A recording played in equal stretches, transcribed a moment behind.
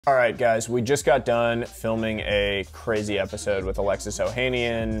All right, guys, we just got done filming a crazy episode with Alexis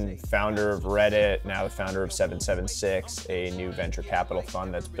Ohanian, founder of Reddit, now the founder of 776, a new venture capital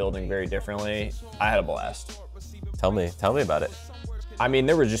fund that's building very differently. I had a blast. Tell me about it. I mean,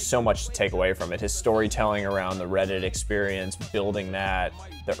 there was just so much to take away from it. His storytelling around the Reddit experience, building that,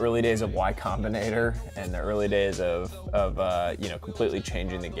 the early days of Y Combinator, and the early days of completely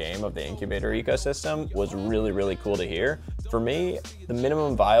changing the game of the incubator ecosystem was really, really cool to hear. For me, the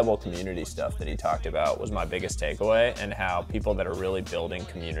minimum viable community stuff that he talked about was my biggest takeaway, and how people that are really building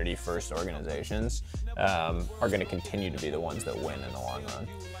community-first organizations are going to continue to be the ones that win in the long run.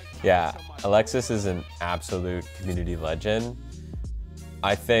 Yeah, Alexis is an absolute community legend.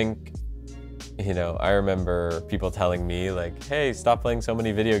 I think, I remember people telling me like, hey, stop playing so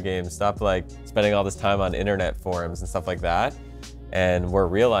many video games, stop spending all this time on internet forums and stuff like that. And we're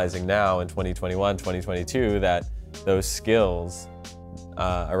realizing now in 2021, 2022 that those skills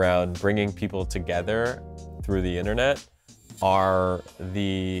around bringing people together through the internet are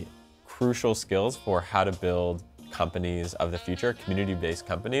the crucial skills for how to build companies of the future, community-based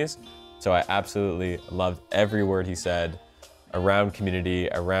companies. So I absolutely loved every word he said around community,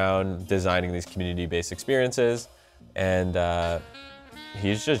 around designing these community-based experiences, and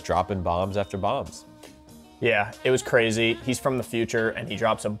he's just dropping bombs after bombs. Yeah, it was crazy. He's from the future, and he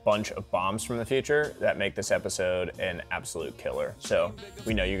drops a bunch of bombs from the future that make this episode an absolute killer. So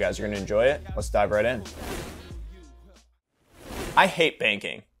we know you guys are going to enjoy it. Let's dive right in. I hate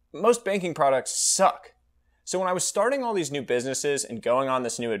banking. Most banking products suck. So when I was starting all these new businesses and going on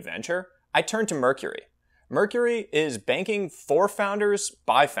this new adventure, I turned to Mercury. Mercury is banking for founders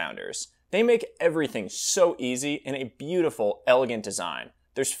by founders. They make everything so easy in a beautiful, elegant design.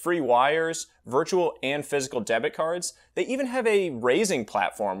 There's free wires, virtual and physical debit cards. They even have a raising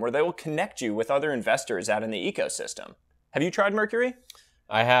platform where they will connect you with other investors out in the ecosystem. Have you tried Mercury?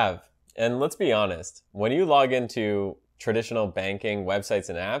 I have. And let's be honest, when you log into traditional banking websites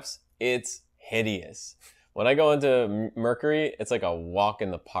and apps, it's hideous. When I go into Mercury, it's like a walk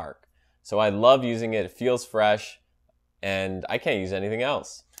in the park. So I love using it. It feels fresh, and I can't use anything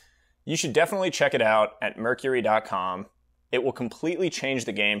else. You should definitely check it out at mercury.com. It will completely change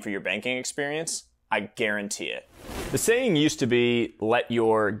the game for your banking experience. I guarantee it. The saying used to be, let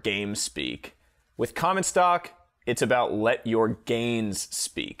your game speak. With Common Stock, it's about let your gains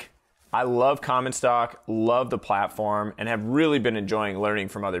speak. I love Common Stock, love the platform, and have really been enjoying learning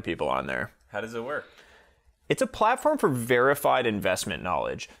from other people on there. How does it work? It's a platform for verified investment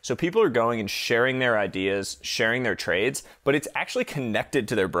knowledge. So people are going and sharing their ideas, sharing their trades, but it's actually connected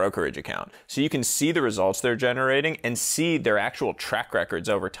to their brokerage account. So you can see the results they're generating and see their actual track records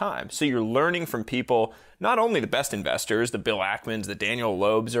over time. So you're learning from people, not only the best investors, the Bill Ackmans, the Daniel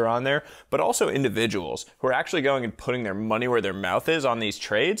Loebs are on there, but also individuals who are actually going and putting their money where their mouth is on these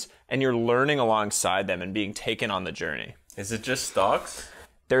trades, and you're learning alongside them and being taken on the journey. Is it just stocks?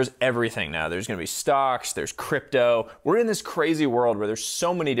 There's everything now. There's going to be stocks, there's crypto. We're in this crazy world where there's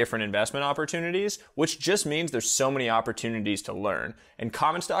so many different investment opportunities, which just means there's so many opportunities to learn. And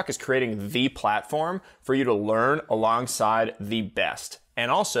Common Stock is creating the platform for you to learn alongside the best.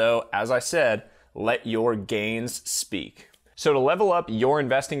 And also, as I said, let your gains speak. So to level up your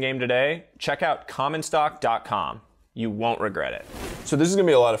investing game today, check out commonstock.com. You won't regret it. So this is going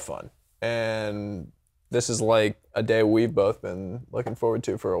to be a lot of fun. And this is like a day we've both been looking forward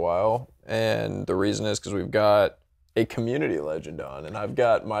to for a while. And the reason is because we've got a community legend on, and I've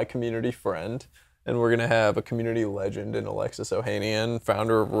got my community friend, and we're going to have a community legend in Alexis Ohanian,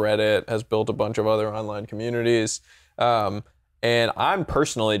 founder of Reddit, has built a bunch of other online communities. And I'm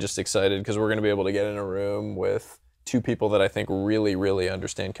personally just excited because we're going to be able to get in a room with two people that I think really, really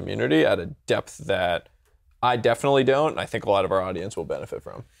understand community at a depth that I definitely don't, and I think a lot of our audience will benefit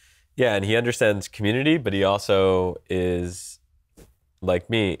from. Yeah, and he understands community, but he also is, like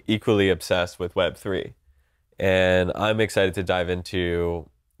me, equally obsessed with Web3. And I'm excited to dive into,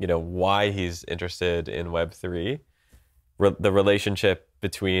 why he's interested in Web3, the relationship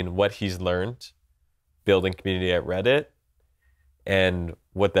between what he's learned building community at Reddit, and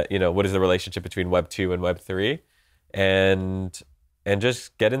what is the relationship between Web2 and Web3, and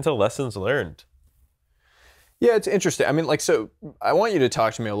just get into lessons learned. Yeah, it's interesting. I mean, so I want you to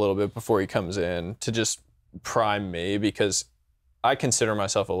talk to me a little bit before he comes in to just prime me, because I consider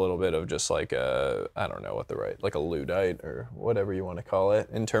myself a little bit of just like a, I don't know what like a Luddite or whatever you want to call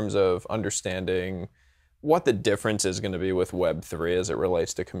it, in terms of understanding what the difference is going to be with Web3 as it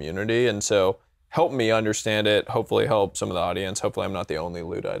relates to community. And so help me understand it, hopefully help some of the audience. Hopefully I'm not the only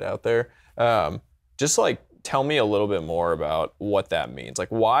Luddite out there. Just tell me a little bit more about what that means.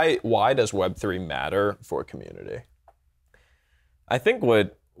 Why does Web3 matter for a community? I think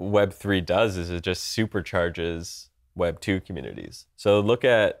what Web3 does is it just supercharges Web2 communities. So look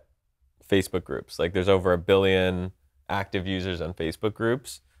at Facebook groups. Like there's over 1 billion active users on Facebook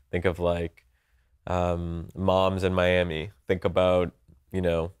groups. Think of like moms in Miami. Think about, you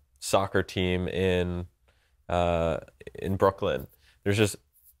know, soccer team in Brooklyn. There's just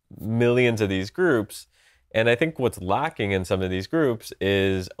millions of these groups. And I think what's lacking in some of these groups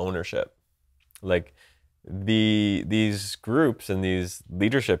is ownership. Like these groups and these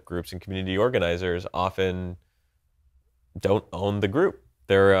leadership groups and community organizers often don't own the group.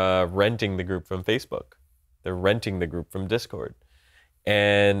 They're renting the group from Facebook. They're renting the group from Discord.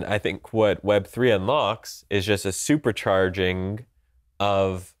 And I think what Web3 unlocks is just a supercharging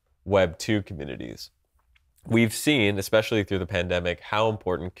of Web2 communities. We've seen, especially through the pandemic, how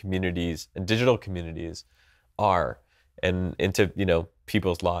important communities and digital communities are and into, you know,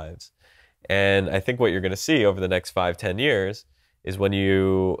 people's lives. And I think what you're going to see over the next 5-10 years is when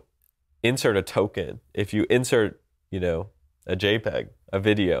you insert a token, if you insert, you know, a JPEG, a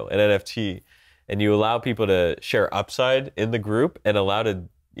video, an NFT, and you allow people to share upside in the group and allow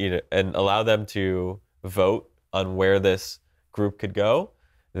them to vote on where this group could go,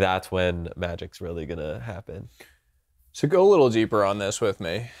 that's when magic's really gonna happen. So go a little deeper on this with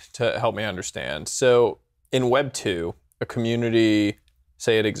me to help me understand. So in Web 2, a community,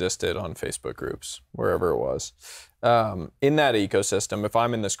 say it existed on Facebook groups, wherever it was. In that ecosystem, if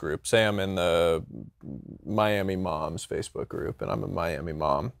I'm in this group, say I'm in the Miami Moms Facebook group and I'm a Miami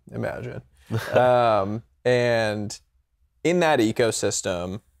mom, imagine. And in that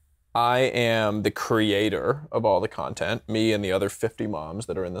ecosystem, I am the creator of all the content. Me and the other 50 moms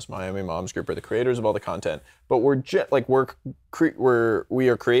that are in this Miami Moms group are the creators of all the content. But we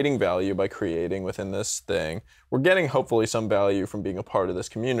are creating value by creating within this thing. We're getting hopefully some value from being a part of this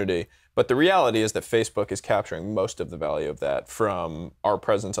community. But the reality is that Facebook is capturing most of the value of that from our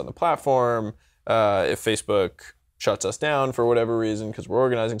presence on the platform. If Facebook shuts us down for whatever reason because we're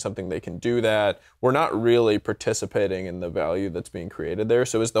organizing something, they can do that. We're not really participating in the value that's being created there.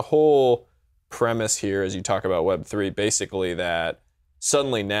 So is the whole premise here, as you talk about Web3, basically that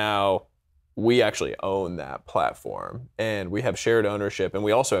suddenly now we actually own that platform and we have shared ownership and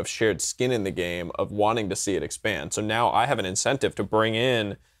we also have shared skin in the game of wanting to see it expand. So now I have an incentive to bring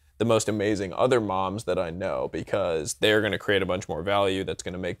in the most amazing other moms that I know because they're going to create a bunch more value that's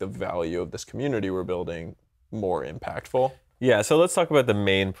going to make the value of this community we're building more impactful. Yeah, so let's talk about the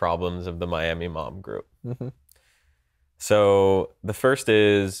main problems of the Miami Mom group. Mm-hmm. So the first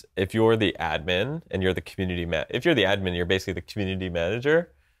is if you're the admin and you're the community if you're the admin, you're basically the community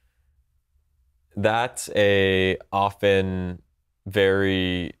manager. That's a often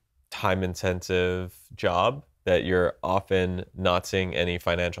very time-intensive job that you're often not seeing any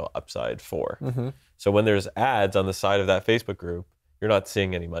financial upside for. Mm-hmm. So when there's ads on the side of that Facebook group, you're not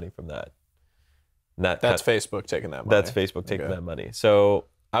seeing any money from that. That's Facebook taking that money. That's Facebook taking that money. So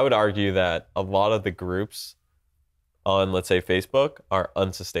I would argue that a lot of the groups on, let's say, Facebook are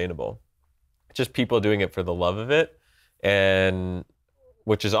unsustainable. Just people doing it for the love of it, and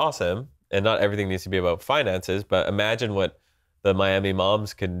which is awesome. And not everything needs to be about finances, but imagine what the Miami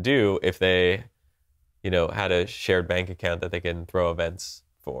Moms can do if they, you know, had a shared bank account that they can throw events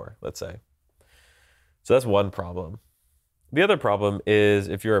for, let's say. So that's one problem. The other problem is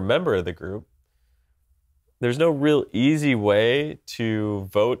if you're a member of the group, there's no real easy way to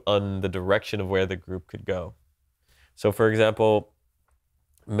vote on the direction of where the group could go. So for example,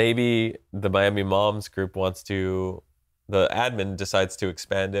 maybe the Miami Moms group wants to, the admin decides to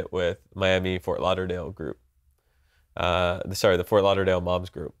expand it with Miami Fort Lauderdale group. The Fort Lauderdale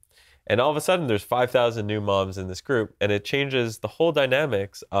Moms group. And all of a sudden there's 5,000 new moms in this group, and it changes the whole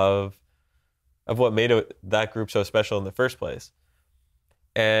dynamics of what made that group so special in the first place.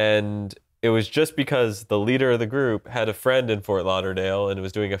 And it was just because the leader of the group had a friend in Fort Lauderdale and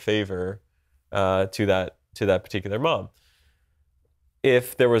was doing a favor to that particular mom.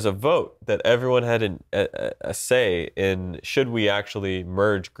 If there was a vote that everyone had a say in should we actually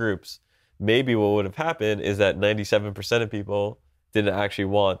merge groups, maybe what would have happened is that 97% of people didn't actually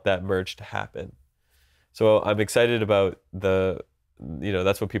want that merge to happen. So I'm excited about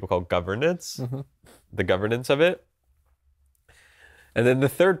that's what people call governance, mm-hmm. the governance of it. And then the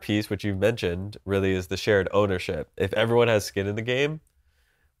third piece, which you mentioned, really is the shared ownership. If everyone has skin in the game,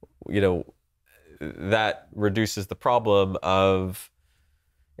 you know, that reduces the problem of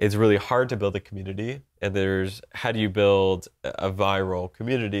it's really hard to build a community. And there's, how do you build a viral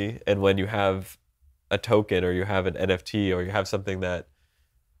community? And when you have a token or you have an NFT or you have something that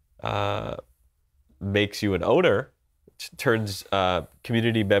makes you an owner, turns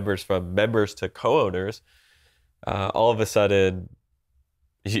community members from members to co-owners, all of a sudden,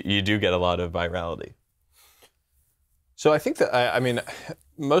 you do get a lot of virality. So I think that, I mean,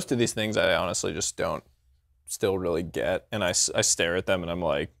 most of these things I honestly just don't still really get. And I stare at them and I'm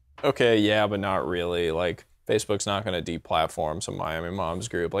like, okay, yeah, but not really. Like, Facebook's not going to deplatform some Miami Moms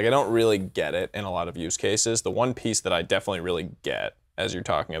group. Like, I don't really get it in a lot of use cases. The one piece that I definitely really get as you're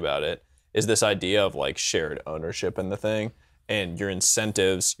talking about it is this idea of like shared ownership in the thing and your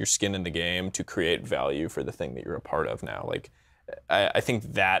incentives, your skin in the game to create value for the thing that you're a part of now. Like, I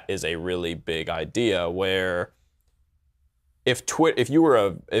think that is a really big idea where if you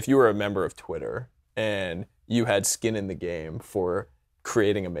were a member of Twitter and you had skin in the game for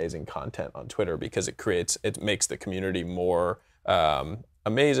creating amazing content on Twitter because it makes the community more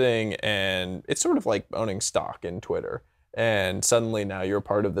amazing, and it's sort of like owning stock in Twitter. And suddenly now you're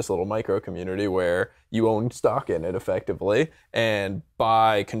part of this little micro community where you own stock in it effectively. And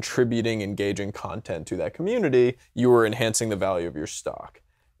by contributing engaging content to that community, you are enhancing the value of your stock.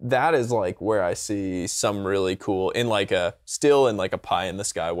 That is like where I see some really cool, still in like a pie in the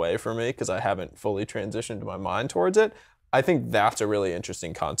sky way for me, because I haven't fully transitioned my mind towards it. I think that's a really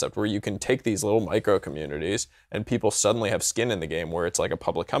interesting concept where you can take these little micro communities and people suddenly have skin in the game where it's like a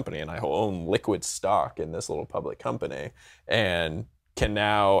public company and I own liquid stock in this little public company and can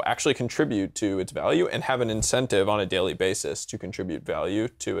now actually contribute to its value and have an incentive on a daily basis to contribute value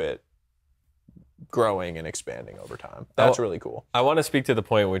to it growing and expanding over time. That's really cool. I want to speak to the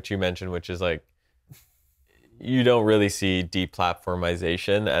point which you mentioned, which is like, you don't really see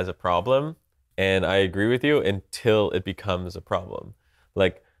deplatformization as a problem. And I agree with you until it becomes a problem.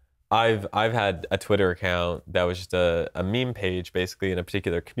 Like, I've had a Twitter account that was just a meme page basically in a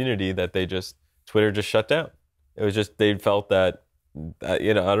particular community that Twitter just shut down. It was just, they felt that, I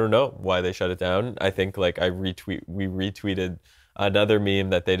don't know why they shut it down. I think like we retweeted another meme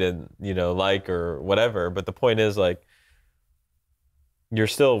that they didn't, like or whatever. But the point is like, you're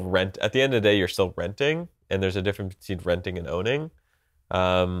still at the end of the day, you're still renting, and there's a difference between renting and owning.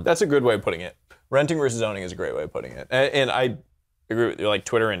 That's a good way of putting it. Renting versus owning is a great way of putting it. And I agree with you. Like,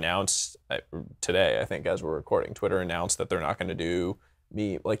 Twitter announced today, I think as we're recording, Twitter announced that they're not going to do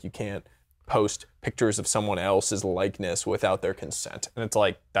like, you can't post pictures of someone else's likeness without their consent. And it's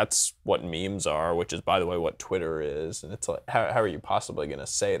like, that's what memes are, which is, by the way, what Twitter is. And it's like, how are you possibly going to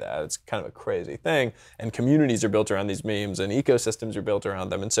say that? It's kind of a crazy thing. And communities are built around these memes and ecosystems are built around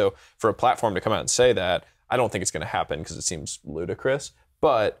them. And so for a platform to come out and say that, I don't think it's going to happen because it seems ludicrous.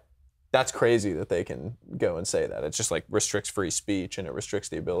 But that's crazy that they can go and say that. It just like restricts free speech and it restricts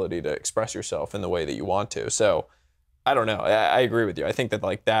the ability to express yourself in the way that you want to. So I don't know. I agree with you. I think that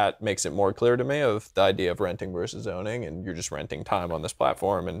like that makes it more clear to me of the idea of renting versus owning, and you're just renting time on this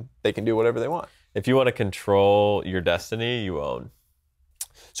platform and they can do whatever they want. If you want to control your destiny, you own.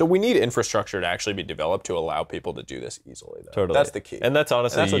 So we need infrastructure to actually be developed to allow people to do this easily, though. Totally. That's the key. And that's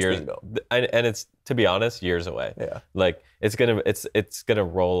honestly years, and it's, to be honest, years away. Yeah. Like, it's gonna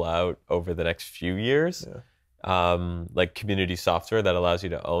roll out over the next few years. Yeah. Like community software that allows you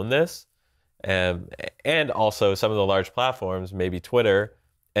to own this. And also some of the large platforms, maybe Twitter,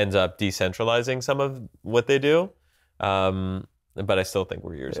 ends up decentralizing some of what they do. But I still think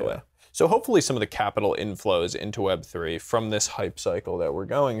we're years away. So hopefully some of the capital inflows into Web3 from this hype cycle that we're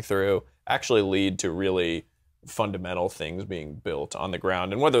going through actually lead to really fundamental things being built on the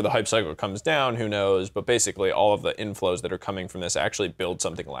ground. And whether the hype cycle comes down, who knows? But basically all of the inflows that are coming from this actually build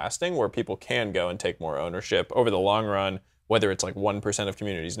something lasting where people can go and take more ownership over the long run. Whether it's like 1% of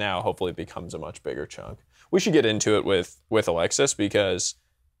communities now, hopefully it becomes a much bigger chunk. We should get into it with Alexis because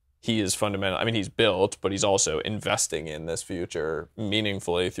he is fundamental. I mean, he's built, but he's also investing in this future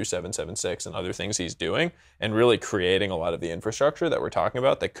meaningfully through 776 and other things he's doing, and really creating a lot of the infrastructure that we're talking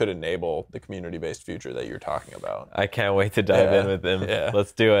about that could enable the community-based future that you're talking about. I can't wait to dive in with him. Yeah.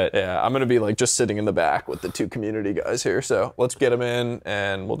 Let's do it. Yeah, I'm going to be like just sitting in the back with the two community guys here. So let's get him in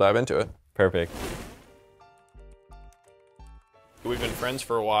and we'll dive into it. Perfect. We've been friends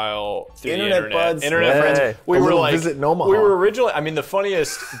for a while through Internet the internet. buds. Internet Hey. friends. We A were little like, visit in Omaha. we were originally. I mean, the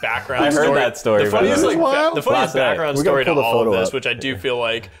funniest background. I heard that story, The by the funniest, way. like, the funniest Last night. background We gotta story to pull the all of photo this, up. which I do feel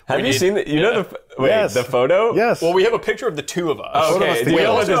like. Have you seen it? You know the Yes. the photo? Yes. Well, we have a picture of the two of us. Oh, okay. Do you have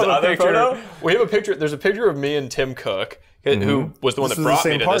also this have a other picture. photo? We have a picture. There's a picture of me and Tim Cook, who was the one This that is the brought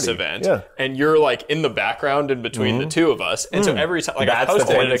me same to this party. event. Yeah. And you're like in the background in between the two of us. And so every time, like, I That's the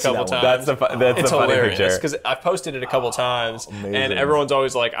posted it a funny- couple times. That's It's the funny hilarious picture. because I've posted it a couple times, and amazing. everyone's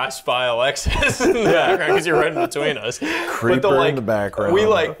always like, "I spy Alexis in the background because you're right in between us." Creeper in the background.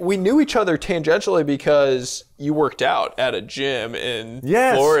 We knew each other tangentially because you worked out at a gym in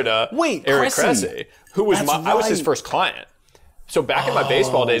Yes. Florida. Wait, Eric Cressy. Cressy, who was That's I was his right. first client. So back in my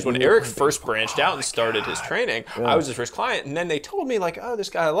baseball days, when Eric first branched out and started his training, I was his first client. And then they told me like, oh, this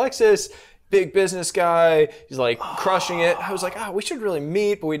guy Alexis, big business guy, he's like crushing it. I was like, oh, we should really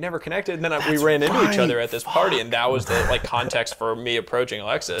meet, but we'd never connected. And then we ran into each other at this party, and that was the like context for me approaching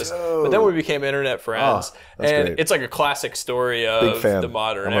Alexis. But then we became internet friends, and great. it's like a classic story of the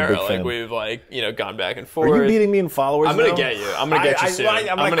modern era. Like we've like gone back and forth. Are you beating me in followers? I'm gonna get you. I'm gonna get you soon.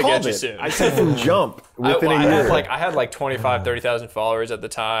 I'm gonna get you soon. I said from jump within a year. I had like 25, 30,000 followers at the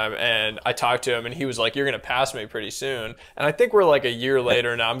time, and I talked to him, and he was like, "You're gonna pass me pretty soon." And I think we're like a year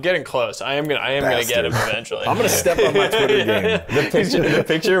later now. I'm getting close. I am gonna get him eventually. I'm gonna step on my Twitter game. The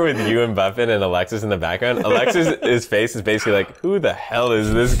picture with you and Buffett and Alexis in the background. Alexis' face is basically like, who the hell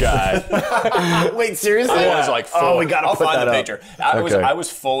is this guy? Wait, seriously? I was like, full, we gotta I'll put find that the up. picture. I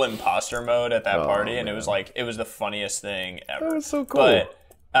was full imposter mode at that party, and it was the funniest thing ever. That was so cool.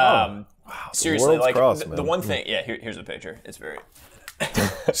 But seriously, world's like crossed, the man. one thing. Yeah, here's the picture. It's very.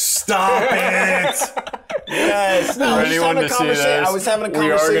 Stop it! Yes. No, For anyone to see this, I was having a we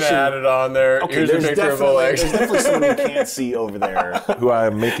are conversation. going to add it on there. Okay, Here's a picture of Alex. there's definitely someone you can't see over there who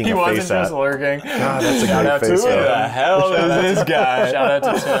I'm making He a wasn't face just at. lurking. God, that's a Shout great out to face. Tim. Who the hell is this guy? Shout out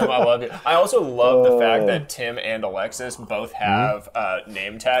to Tim. I love you. I also love the fact that Tim and Alexis both have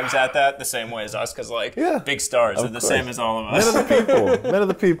name tags at that the same way as us, because big stars are the same as all of us. Men of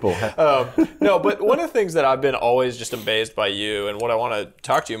the people. No, but one of the things that I've been always just amazed by you, and what I want to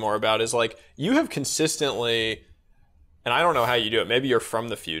talk to you more about, is like you have consistently, and I don't know how you do it, maybe you're from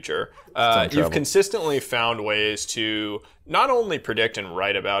the future, you've consistently found ways to not only predict and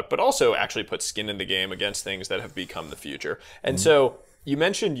write about, but also actually put skin in the game against things that have become the future. And so you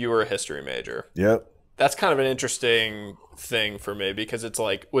mentioned you were a history major. Yep. That's kind of an interesting thing for me, because it's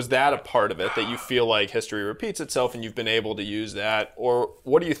like, was that a part of it, that you feel like history repeats itself and you've been able to use that? Or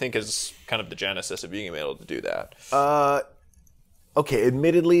what do you think is kind of the genesis of being able to do that? Okay,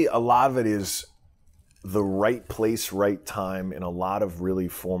 admittedly, a lot of it is the right place, right time in a lot of really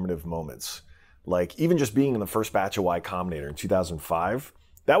formative moments. Like even just being in the first batch of Y Combinator in 2005,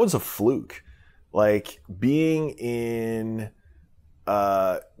 that was a fluke. Like being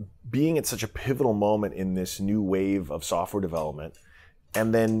at such a pivotal moment in this new wave of software development.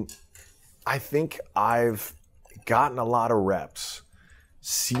 And then I think I've gotten a lot of reps,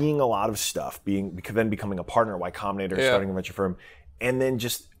 seeing a lot of stuff, then becoming a partner at Y Combinator, starting a venture firm, and then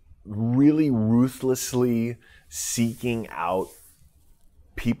just really ruthlessly seeking out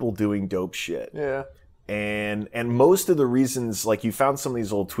people doing dope shit. Yeah. And most of the reasons, like you found some of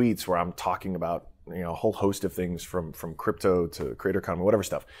these old tweets where I'm talking about a whole host of things from crypto to creator economy, whatever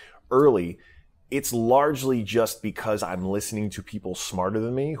stuff, early, it's largely just because I'm listening to people smarter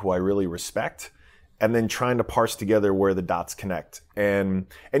than me who I really respect, and then trying to parse together where the dots connect. And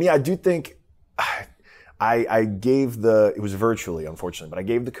yeah, I do think I gave it was virtually, unfortunately, but I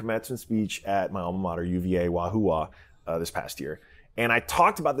gave the commencement speech at my alma mater, UVA, Wahoo, this past year. And I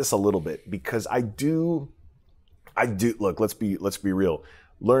talked about this a little bit because I do, look, let's be real.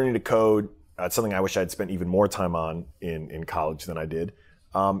 Learning to code, it's something I wish I'd spent even more time on in college than I did.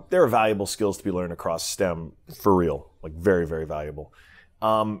 There are valuable skills to be learned across STEM, for real, like very, very valuable.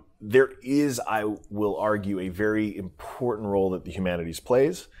 There is, I will argue, a very important role that the humanities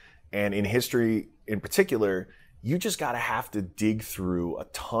plays. And in history in particular, you just have to dig through a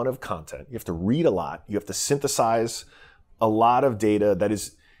ton of content. You have to read a lot. You have to synthesize a lot of data that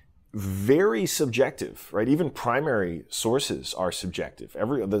is very subjective, right? Even primary sources are subjective.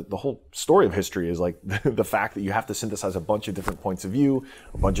 The whole story of history is like the fact that you have to synthesize a bunch of different points of view,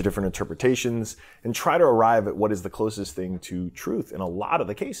 a bunch of different interpretations, and try to arrive at what is the closest thing to truth in a lot of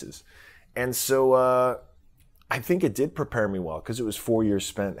the cases. And so I think it did prepare me well, because it was 4 years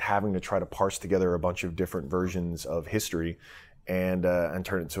spent having to try to parse together a bunch of different versions of history and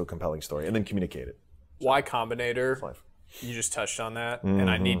turn it into a compelling story and then communicate it. Y Combinator, you just touched on that, and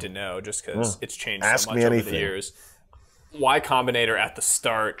I need to know just because it's changed Ask so me much over anything. the years. Y Combinator at the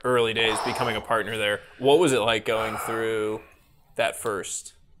start, early days, becoming a partner there. What was it like going through that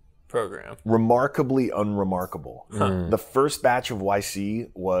first program? Remarkably unremarkable. The first batch of YC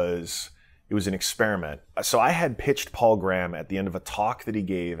was an experiment. So I had pitched Paul Graham at the end of a talk that he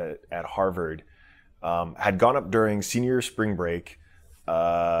gave at Harvard. Had gone up during senior spring break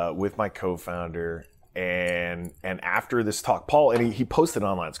with my co-founder. And after this talk, Paul, and he posted it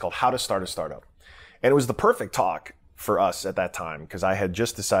online, it's called How to Start a Startup. And it was the perfect talk for us at that time, because I had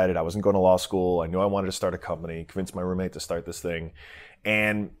just decided I wasn't going to law school. I knew I wanted to start a company, convinced my roommate to start this thing.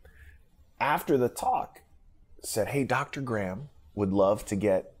 And after the talk, said, hey, Dr. Graham would love to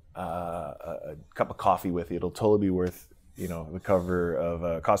get a cup of coffee with you. It'll totally be worth, the cover of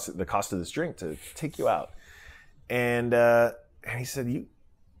the cost of this drink to take you out. And And he said, "You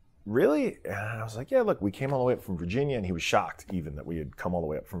really?" And I was like, "Yeah, look, we came all the way up from Virginia." And he was shocked even that we had come all the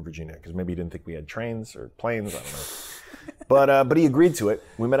way up from Virginia, because maybe he didn't think we had trains or planes, I don't know. But he agreed to it.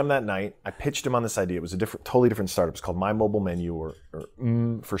 We met him that night. I pitched him on this idea. It was a totally different startup. It's called My Mobile Menu, or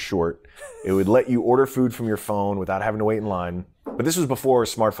for short. It would let you order food from your phone without having to wait in line. But this was before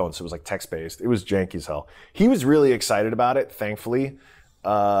smartphones, so it was like text-based. It was janky as hell. He was really excited about it, thankfully,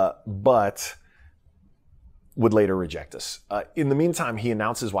 but would later reject us. In the meantime, he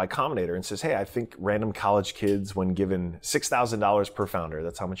announces Y Combinator and says, "Hey, I think random college kids, when given $6,000 per founder,"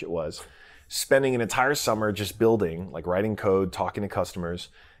 that's how much it was, spending an entire summer just building, like writing code, talking to customers,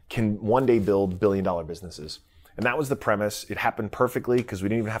 can one day build billion-dollar businesses. And that was the premise. It happened perfectly because we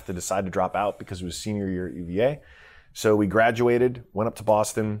didn't even have to decide to drop out because it was senior year at UVA. So we graduated, went up to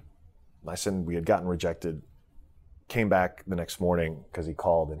Boston. I said we had gotten rejected. Came back the next morning because he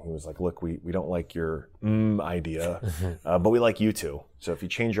called and he was like, "Look, we don't like your idea, but we like you too. So if you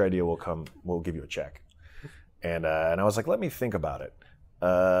change your idea, we'll give you a check." And I was like, "Let me think about it."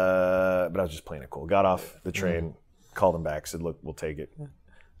 But I was just playing it cool. Got off the train, called him back, said, "Look, we'll take it."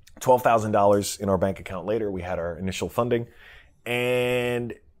 $12,000 in our bank account later, we had our initial funding.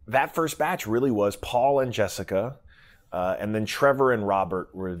 And that first batch really was Paul and Jessica. And then Trevor and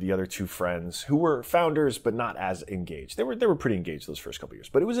Robert were the other two friends who were founders, but not as engaged. They were pretty engaged those first couple of years,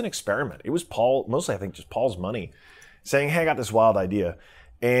 but it was an experiment. It was Paul, mostly I think just Paul's money, saying, "Hey, I got this wild idea."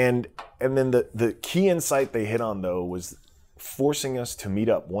 And then the key insight they hit on, though, was forcing us to meet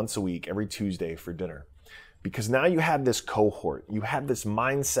up once a week, every Tuesday, for dinner. Because now you had this cohort, you had this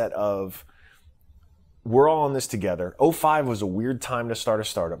mindset of, we're all in this together. 2005 was a weird time to start a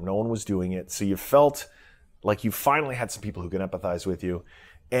startup. No one was doing it. So you felt like you finally had some people who could empathize with you.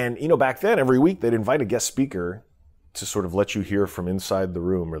 And, back then, every week they'd invite a guest speaker to sort of let you hear from inside the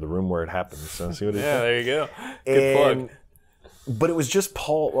room, or the room where it happens. So see what it is? Yeah, there you go. Good plug. But it was just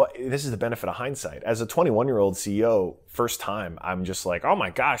Paul. Well, this is the benefit of hindsight. As a 21-year-old CEO, first time, I'm just like, "Oh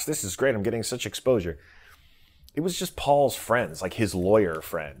my gosh, this is great. I'm getting such exposure." It was just Paul's friends, like his lawyer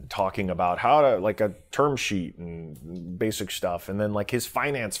friend, talking about how to, like, a term sheet and basic stuff. And then like his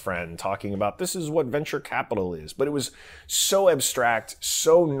finance friend talking about, this is what venture capital is. But it was so abstract,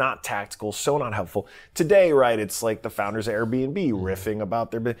 so not tactical, so not helpful. Today, right, it's like the founders of Airbnb riffing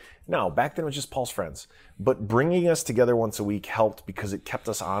about their... No, back then it was just Paul's friends. But bringing us together once a week helped because it kept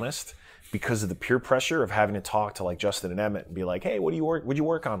us honest, because of the peer pressure of having to talk to like Justin and Emmett and be like, "Hey, what'd you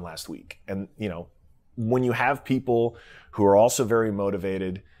work on last week?" And, when you have people who are also very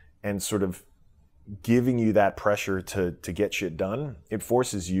motivated and sort of giving you that pressure to get shit done, it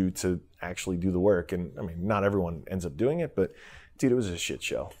forces you to actually do the work. And I mean, not everyone ends up doing it, but dude, it was a shit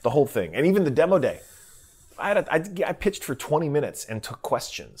show. The whole thing. And even the demo day, I pitched for 20 minutes and took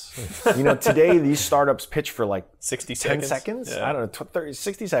questions. Today these startups pitch for like 60 10 seconds. seconds. Yeah. I don't know, 30,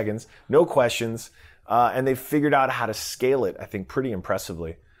 60 seconds, no questions. And they figured out how to scale it, I think, pretty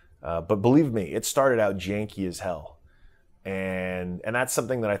impressively. But believe me, it started out janky as hell. And that's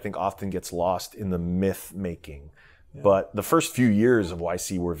something that I think often gets lost in the myth making. Yeah. But the first few years of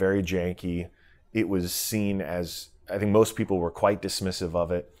YC were very janky. It was seen as, I think most people were quite dismissive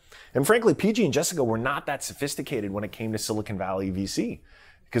of it. And frankly, PG and Jessica were not that sophisticated when it came to Silicon Valley VC,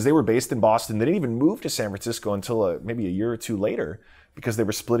 because they were based in Boston. They didn't even move to San Francisco until maybe a year or two later, because they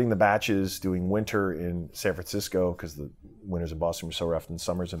were splitting the batches, doing winter in San Francisco because the winters in Boston were so rough and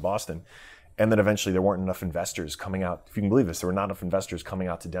summers in Boston. And then eventually there weren't enough investors coming out. If you can believe this, there were not enough investors coming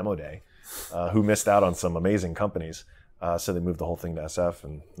out to Demo Day who missed out on some amazing companies. So they moved the whole thing to SF,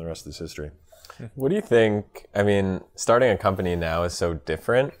 and the rest is history. What do you think? I mean, starting a company now is so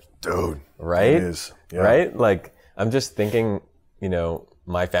different. Dude, right? It is. Yeah. Right? Like, I'm just thinking,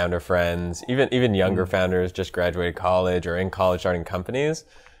 my founder friends, even younger founders just graduated college or in college starting companies,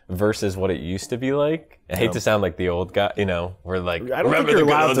 versus what it used to be like. I hate to sound like the old guy, we're like, I don't think you're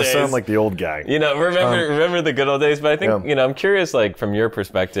allowed to sound like the old guy. Remember the good old days. But I think, I'm curious, like, from your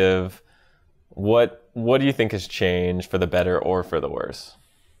perspective, what do you think has changed for the better or for the worse?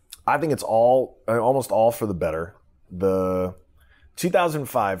 I think it's almost all for the better. The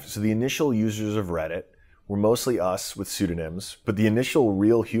 2005, so the initial users of Reddit were mostly us with pseudonyms, but the initial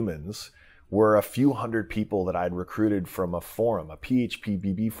real humans were a few hundred people that I'd recruited from a forum, a PHP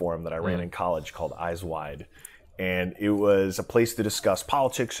BB forum that I ran in college called Eyes Wide. And it was a place to discuss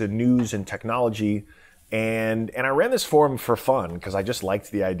politics and news and technology. And I ran this forum for fun because I just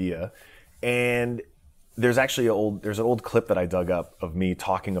liked the idea. And there's actually an old clip that I dug up of me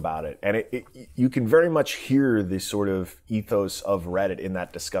talking about it. And you can very much hear the sort of ethos of Reddit in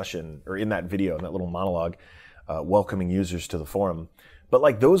that discussion, or in that video, in that little monologue, welcoming users to the forum. But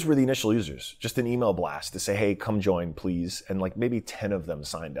like those were the initial users, just an email blast to say, hey, come join, please. And like maybe 10 of them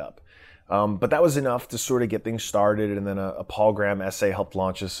signed up. But that was enough to sort of get things started. And then a Paul Graham essay helped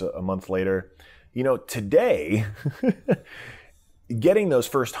launch us a month later. You know, today, getting those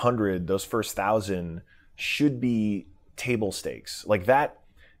first 100, those first 1,000 should be table stakes. Like that,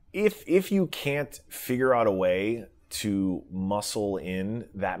 if you can't figure out a way to muscle in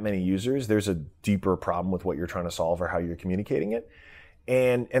that many users, there's a deeper problem with what you're trying to solve or how you're communicating it.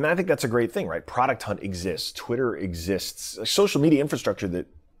 And I think that's a great thing, right? Product Hunt exists, Twitter exists, social media infrastructure that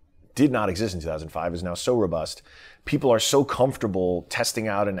did not exist in 2005 is now so robust. People are so comfortable testing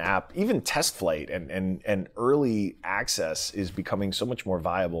out an app, even test flight and early access is becoming so much more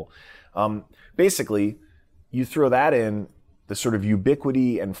viable. Basically, you throw that in, the sort of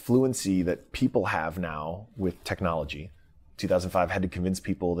ubiquity and fluency that people have now with technology. 2005 had to convince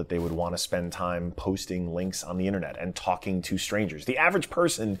people that they would want to spend time posting links on the internet and talking to strangers. The average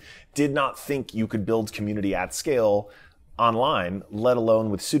person did not think you could build community at scale online, let alone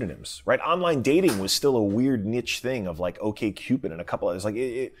with pseudonyms, right? Online dating was still a weird niche thing of like OkCupid and a couple others. Like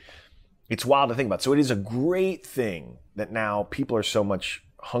it's wild to think about. So it is a great thing that now people are so much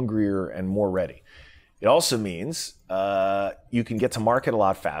hungrier and more ready. It also means you can get to market a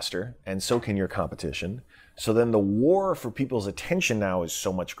lot faster, and so can your competition. So then the war for people's attention now is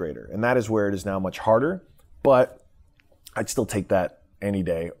so much greater. And that is where it is now much harder. But I'd still take that any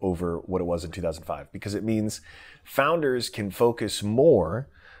day over what it was in 2005, because it means founders can focus more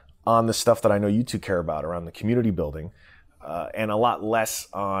on the stuff that I know you two care about around the community building, and a lot less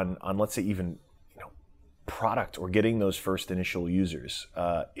on let's say even product or getting those first initial users.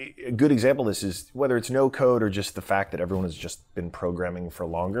 A good example of this is whether it's no code or just the fact that everyone has just been programming for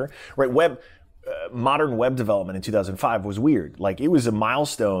longer, right? Modern web development in 2005 was weird. Like it was a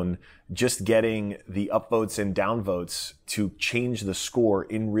milestone just getting the upvotes and downvotes to change the score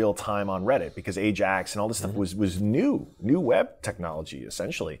in real time on Reddit, because Ajax and all this stuff was new web technology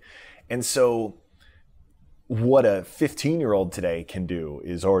essentially. And so what a 15-year-old today can do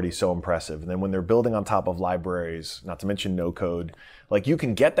is already so impressive. And then when they're building on top of libraries, not to mention no code, like you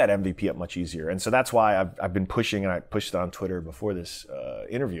can get that MVP up much easier. And so that's why I've been pushing, and I pushed it on Twitter before this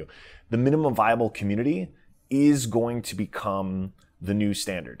interview. The minimum viable community is going to become the new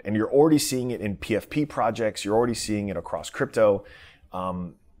standard. And you're already seeing it in PFP projects. You're already seeing it across crypto.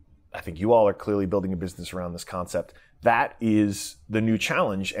 I think you all are clearly building a business around this concept. That is the new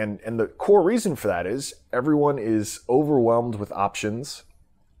challenge. And the core reason for that is everyone is overwhelmed with options.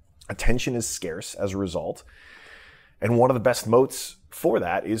 Attention is scarce as a result. And one of the best moats for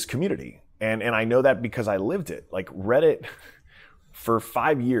that is community. And I know that because I lived it. Like Reddit, for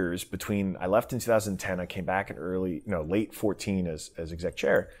 5 years between I left in 2010, I came back in late 14 as exec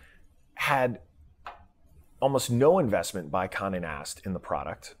chair, had almost no investment by Condé Nast in the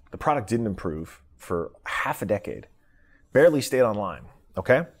product. The product didn't improve for half a decade. Barely stayed online,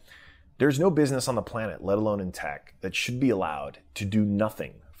 okay? There's no business on the planet, let alone in tech, that should be allowed to do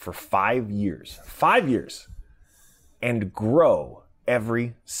nothing for 5 years. 5 years. And grow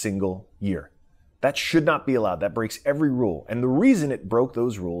every single year. That should not be allowed. That breaks every rule. And the reason it broke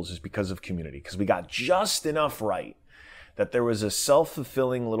those rules is because of community, because we got just enough right that there was a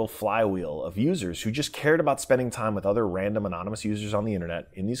self-fulfilling little flywheel of users who just cared about spending time with other random anonymous users on the internet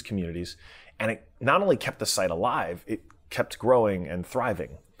in these communities. And it not only kept the site alive, it kept growing and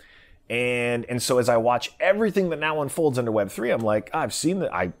thriving. And so as I watch everything that now unfolds under Web3, I'm like, I've seen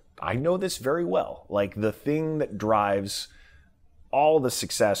that. I know this very well. Like the thing that drives all the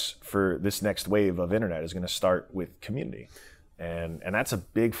success for this next wave of internet is going to start with community. And that's a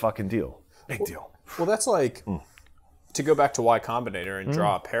big fucking deal. Big deal. Well, that's like, to go back to Y Combinator and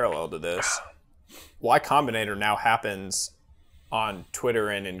draw a parallel to this, Y Combinator now happens on Twitter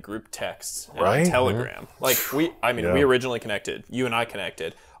and in group texts and on Telegram. Like we originally connected, you and I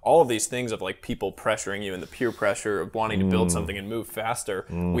connected. All of these things of like people pressuring you and the peer pressure of wanting to build something and move faster.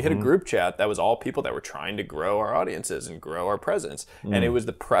 We had a group chat that was all people that were trying to grow our audiences and grow our presence. And it was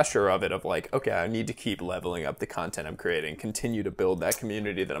the pressure of it of like, okay, I need to keep leveling up the content I'm creating, continue to build that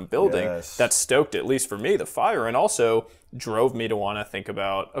community that I'm building. That stoked, at least for me, the fire, and also drove me to want to think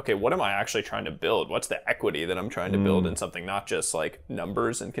about, okay, what am I actually trying to build? What's the equity that I'm trying to build in something, not just like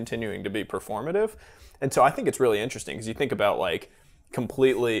numbers and continuing to be performative? And so I think it's really interesting because you think about like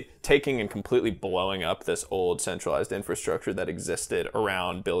completely taking and completely blowing up this old centralized infrastructure that existed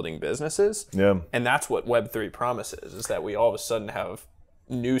around building businesses. And that's what Web3 promises, is that we all of a sudden have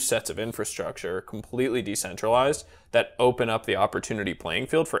new sets of infrastructure, completely decentralized, that open up the opportunity playing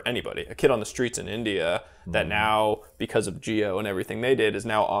field for anybody. A kid on the streets in India that now, because of Geo and everything they did, is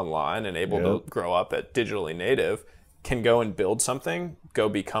now online and able to grow up at digitally native. can go and build something, go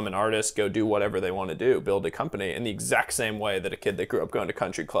become an artist, go do whatever they want to do, build a company in the exact same way that a kid that grew up going to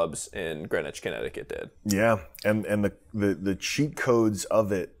country clubs in Greenwich, Connecticut did. Yeah, and the cheat codes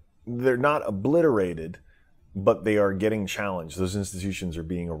of it, they're not obliterated, but they are getting challenged. Those institutions are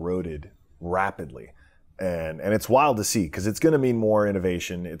being eroded rapidly. And it's wild to see, because it's going to mean more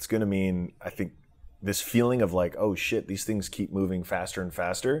innovation. It's going to mean, I think, this feeling of like, oh shit, these things keep moving faster and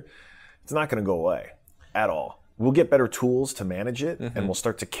faster. It's not going to go away at all. We'll get better tools to manage it, and we'll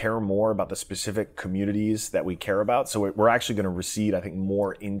start to care more about the specific communities that we care about. So we're actually going to recede, I think,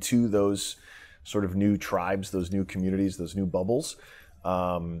 more into those sort of new tribes, those new communities, those new bubbles.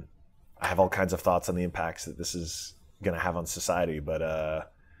 I have all kinds of thoughts on the impacts that this is going to have on society. But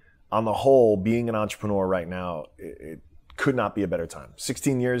on the whole, being an entrepreneur right now, it could not be a better time.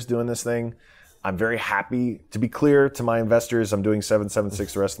 16 years doing this thing. I'm very happy. To be clear to my investors, I'm doing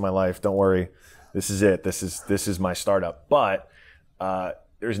 776 the rest of my life. Don't worry. This is it. This is my startup. But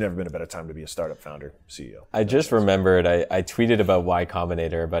there's never been a better time to be a startup founder, CEO. I just remembered I tweeted about Y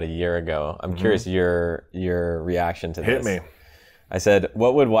Combinator about a year ago. I'm curious your reaction to this. Hit me. I said,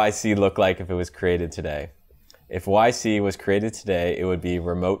 what would YC look like if it was created today? If YC was created today, it would be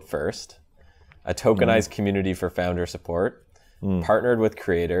remote first, a tokenized community for founder support, partnered with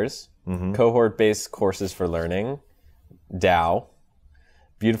creators, cohort-based courses for learning, DAO,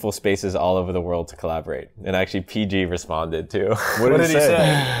 beautiful spaces all over the world to collaborate. And actually PG responded too. What did he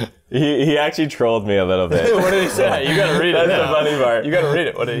say? He actually trolled me a little bit. What did he say? You gotta read it. That's the funny part. You gotta read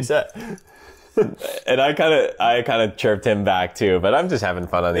it. What did he say? And I kind of chirped him back too, but I'm just having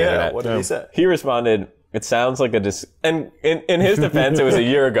fun on the internet. What did he say? He responded, it sounds like and in his defense, it was a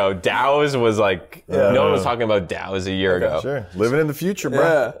year ago. DAOs was like, no one was talking about DAOs a year ago. Sure. Living in the future,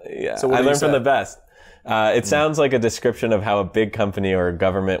 bro. Yeah. So what I did he learned from say? the best. It sounds like a description of how a big company or a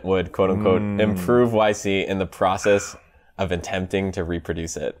government would, quote unquote, improve YC in the process of attempting to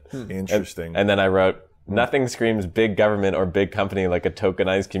reproduce it. Interesting. And then I wrote, nothing screams big government or big company like a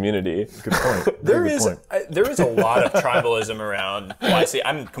tokenized community. Good point. There is a lot of tribalism around YC.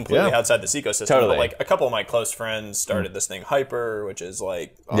 I'm completely outside this ecosystem. Totally. But like a couple of my close friends started this thing Hyper, which is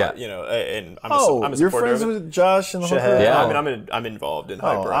like, you know, and I'm a you're supporter friends of it. with Josh and the whole Yeah, crew? I mean, I'm involved in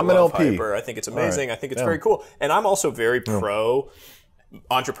Hyper. I'm I an love LP. Hyper. I think it's amazing. I think it's very cool, and I'm also very pro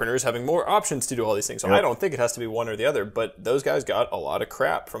entrepreneurs having more options to do all these things. So I don't think it has to be one or the other, but those guys got a lot of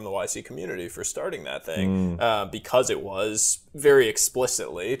crap from the YC community for starting that thing because it was very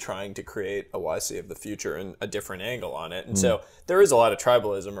explicitly trying to create a YC of the future and a different angle on it. And so there is a lot of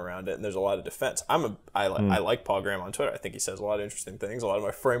tribalism around it, and there's a lot of defense. I like Paul Graham on Twitter. I think he says a lot of interesting things. A lot of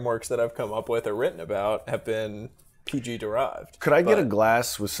my frameworks that I've come up with or written about have been PG derived. Could I get a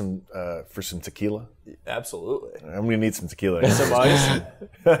glass with some for some tequila? Absolutely. I'm gonna need some tequila. Some ice.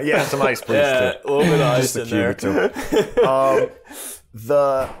 Yeah, some ice, please. Yeah, a little bit of ice Just a in there. cube or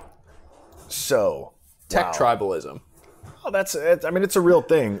two. Tech tribalism. Oh, I mean, it's a real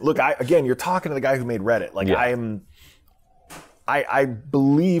thing. Look, again, you're talking to the guy who made Reddit. Like, I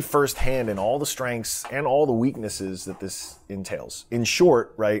believe firsthand in all the strengths and all the weaknesses that this entails. In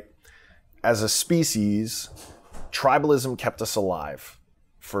short, right, as a species, tribalism kept us alive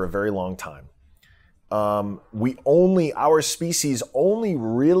for a very long time. Our species only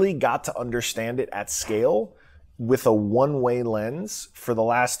really got to understand it at scale with a one-way lens for the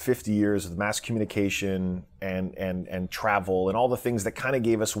last 50 years of mass communication and travel and all the things that kind of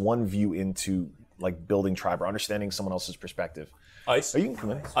gave us one view into like building tribe or understanding someone else's perspective. Ice?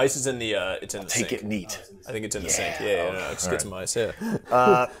 Ice is in the it's in the sink. Take it neat. I think it's in the sink. Yeah, no, just get some ice,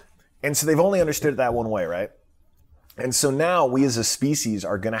 yeah. And so they've only understood it that one way, right? And so now we as a species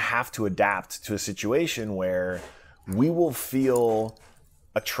are going to have to adapt to a situation where we will feel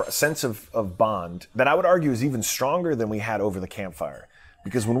a sense of bond that I would argue is even stronger than we had over the campfire.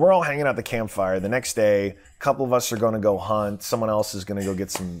 Because when we're all hanging out at the campfire, the next day, a couple of us are going to go hunt, someone else is going to go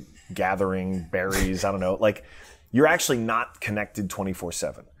get some gathering berries, I don't know. Like, you're actually not connected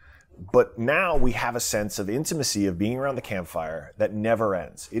 24/7. But now we have a sense of intimacy of being around the campfire that never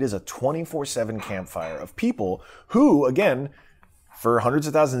ends. It is a 24/7 campfire of people who, again, for hundreds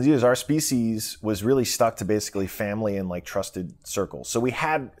of thousands of years, our species was really stuck to basically family and like trusted circles. So we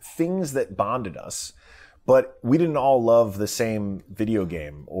had things that bonded us, but we didn't all love the same video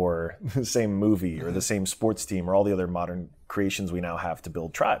game or the same movie or the same sports team or all the other modern creations we now have to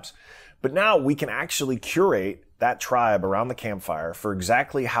build tribes. But now we can actually curate that tribe around the campfire for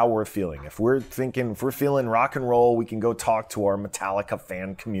exactly how we're feeling. If we're feeling rock and roll, we can go talk to our Metallica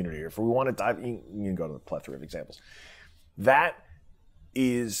fan community. Or if we want to dive, you can go to the plethora of examples. That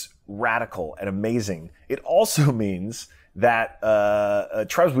is radical and amazing. It also means that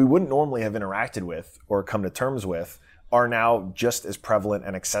tribes we wouldn't normally have interacted with or come to terms with are now just as prevalent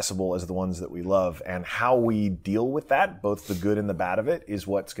and accessible as the ones that we love. And how we deal with that, both the good and the bad of it, is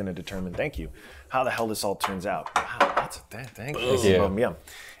what's going to determine, thank you, how the hell this all turns out. Wow, that's thank you. Yeah.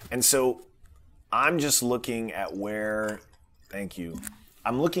 And so I'm just looking at where, thank you,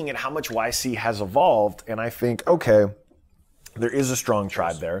 I'm looking at how much YC has evolved, and I think, okay, there is a strong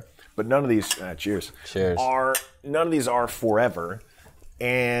tribe there, but none of these, cheers, none of these are forever.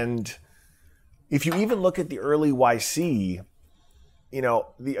 And if you even look at the early YC, you know,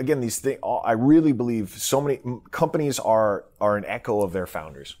 these things, I really believe so many companies are an echo of their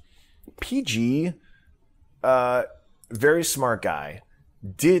founders. PG, very smart guy,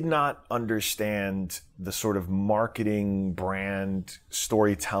 did not understand the sort of marketing, brand,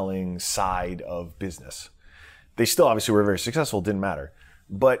 storytelling side of business. They still obviously were very successful, didn't matter.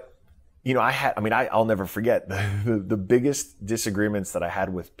 But you know, I'll never forget the biggest disagreements that I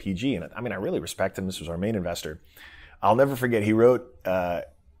had with PG. And I mean, I really respect him. This was our main investor. I'll never forget, he wrote, I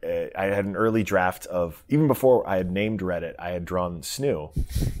had an early draft of, even before I had named Reddit, I had drawn Snoo.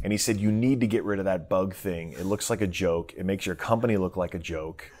 And he said, you need to get rid of that bug thing. It looks like a joke. It makes your company look like a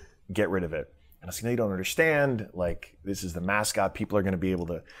joke. Get rid of it. And I said, no, you don't understand. Like, this is the mascot. People are going to be able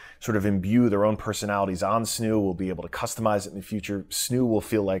to sort of imbue their own personalities on Snoo. We'll be able to customize it in the future. Snoo will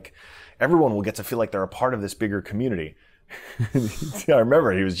feel like, everyone will get to feel like they're a part of this bigger community. I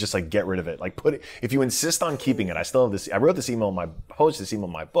remember he was just like, get rid of it. Like, put it, if you insist on keeping it, I still have this, I wrote this email in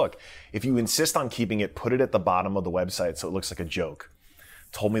my book. If you insist on keeping it, put it at the bottom of the website so it looks like a joke.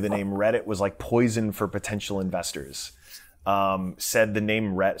 Told me the name Reddit was like poison for potential investors. Said the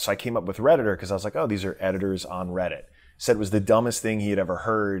name Reddit. So I came up with Redditor because I was like, oh, these are editors on Reddit. Said it was the dumbest thing he had ever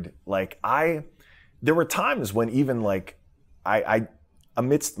heard. Like, there were times when even like, I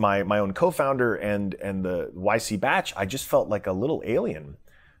amidst my own co-founder and the YC batch, I just felt like a little alien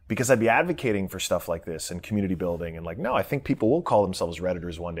because I'd be advocating for stuff like this and community building and like, no, I think people will call themselves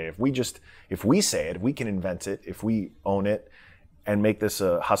Redditors one day. If we say it, if we can invent it, if we own it and make this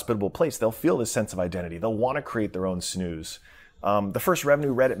a hospitable place, they'll feel this sense of identity. They'll want to create their own snooze. The first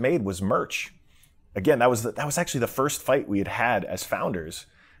revenue Reddit made was merch. Again, that was actually the first fight we had as founders.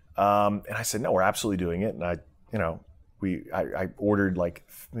 And I said, no, we're absolutely doing it. And I ordered like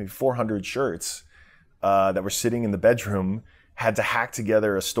 400 shirts that were sitting in the bedroom, had to hack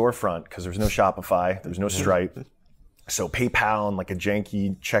together a storefront because there was no Shopify, there was no Stripe. So PayPal and like a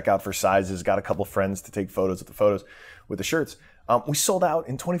janky checkout for sizes, got a couple friends to take photos with the shirts. We sold out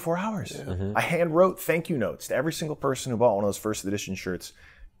in 24 hours. Yeah. Mm-hmm. I hand wrote thank you notes to every single person who bought one of those first edition shirts,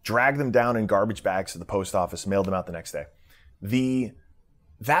 dragged them down in garbage bags to the post office, mailed them out the next day.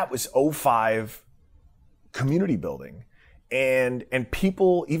 That was 05 community building. And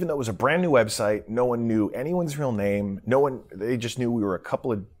people, even though it was a brand new website, no one knew anyone's real name. They just knew we were a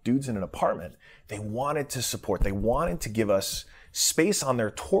couple of dudes in an apartment. They wanted to support. They wanted to give us space on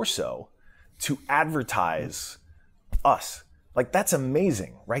their torso to advertise us. Like, that's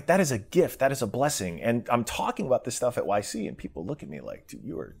amazing, right? That is a gift. That is a blessing. And I'm talking about this stuff at YC and people look at me like, dude,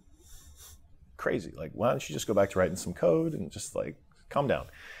 you are crazy. Like, why don't you just go back to writing some code and just like, calm down.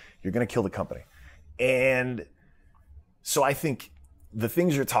 You're going to kill the company. And so I think the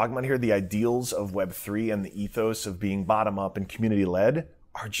things you're talking about here, the ideals of Web3 and the ethos of being bottom up and community led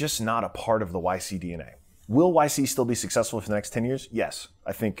are just not a part of the YC DNA. Will YC still be successful for the next 10 years? Yes.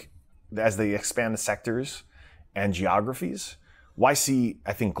 I think as they expand the sectors and geographies, YC,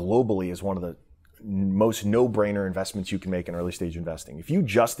 I think globally is one of the most no-brainer investments you can make in early stage investing. If you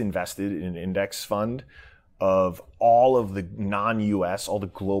just invested in an index fund of all of the non-US, all the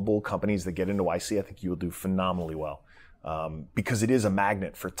global companies that get into YC, I think you will do phenomenally well. Because it is a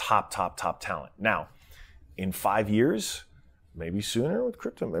magnet for top talent. Now, in 5 years, maybe sooner with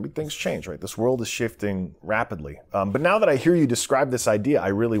crypto, maybe things change, right? This world is shifting rapidly. But now that I hear you describe this idea, I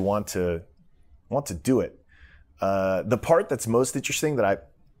really want to do it. The part that's most interesting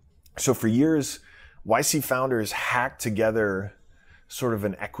so for years, YC founders hacked together sort of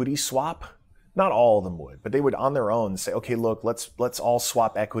an equity swap. Not all of them would, but they would on their own say, okay, look, let's all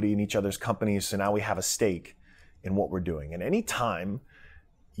swap equity in each other's companies. So now we have a stake in what we're doing. And any time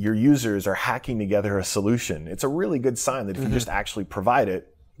your users are hacking together a solution, it's a really good sign that if you just actually provide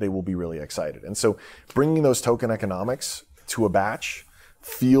it, they will be really excited. And so bringing those token economics to a batch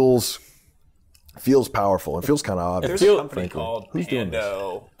feels powerful. It feels kind of obvious. There's a company called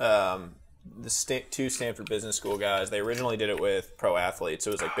Pando. two Stanford Business School guys. They originally did it with pro athletes.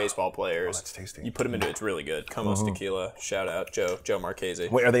 So it was like baseball players. That's tasty. You put them into it's really good. Comos Tequila. Shout out Joe Marchese.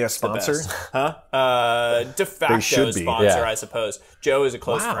 Wait, are they a sponsor? De facto should be. sponsor, Yeah. I suppose. Joe is a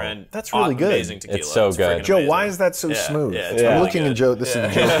close Wow, friend. that's really good. Amazing tequila. It's so good. freaking Joe, amazing. why is that so smooth? yeah, it's I'm really looking good. at Joe. This is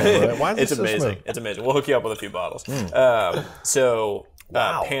a joke. Right? Why is It's it so amazing. smooth? It's amazing. We'll hook you up with a few bottles.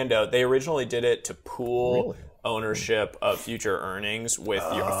 Wow. Pando, they originally did it to pool ownership of future earnings with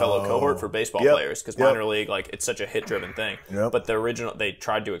your fellow cohort for baseball Yep. players, because minor league, like, it's such a hit-driven thing. Yep. But they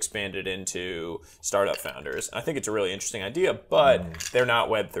tried to expand it into startup founders. I think it's a really interesting idea, but they're not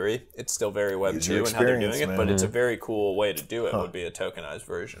Web3. It's still very Web2 and how they're doing experience, it, man. but it's a very cool way to do it. Would be a tokenized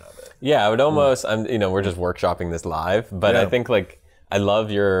version of it. Yeah, I would almost. We're just workshopping this live, but I think like I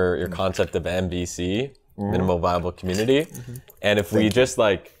love your concept of MVC, minimal viable community, and if we just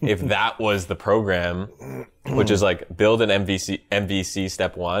like if that was the program, which is like build an MVC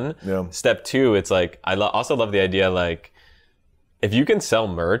step one. Yeah. Step two, it's like I also love the idea like if you can sell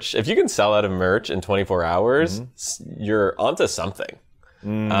merch, if you can sell out of merch in 24 hours, you're onto something.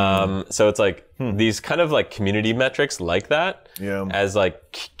 So it's like these kind of like community metrics like that as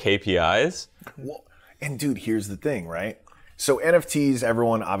like KPIs. Well, and dude, here's the thing, right? So NFTs,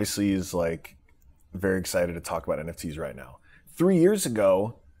 everyone obviously is like very excited to talk about NFTs right now. 3 years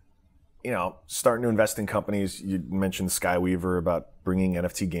ago, starting to invest in companies, you mentioned Skyweaver about bringing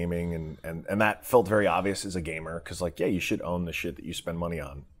NFT gaming, and that felt very obvious as a gamer, because like, yeah, you should own the shit that you spend money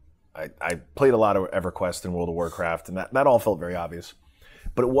on. I played a lot of EverQuest and World of Warcraft, and that all felt very obvious.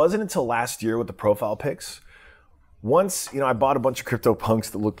 But it wasn't until last year with the profile pics. Once, I bought a bunch of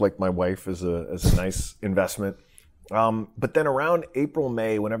CryptoPunks that looked like my wife as a nice investment. But then around April,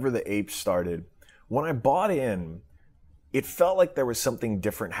 May, whenever the apes started, when I bought in, it felt like there was something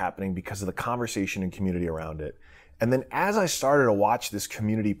different happening because of the conversation and community around it. And then as I started to watch this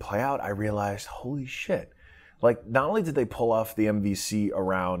community play out, I realized, holy shit. Like, not only did they pull off the MVC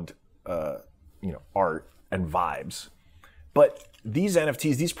around, art and vibes, but these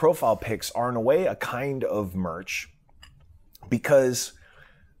NFTs, these profile pics are in a way a kind of merch, because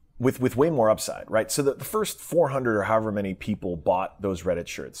with way more upside, right? So the first 400 or however many people bought those Reddit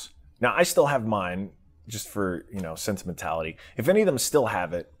shirts. Now, I still have mine, just for, sentimentality. If any of them still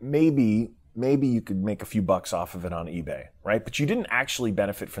have it, maybe you could make a few bucks off of it on eBay, right? But you didn't actually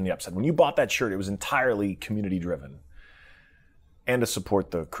benefit from the upside. When you bought that shirt, it was entirely community driven and to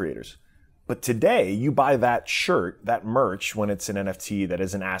support the creators. But today, you buy that shirt, that merch, when it's an NFT that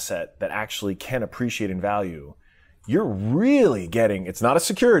is an asset that actually can appreciate in value, you're really getting, it's not a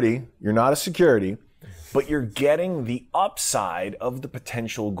security, you're not a security, but you're getting the upside of the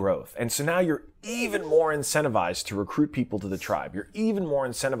potential growth. And so now you're even more incentivized to recruit people to the tribe. You're even more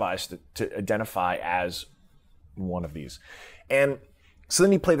incentivized to identify as one of these. And so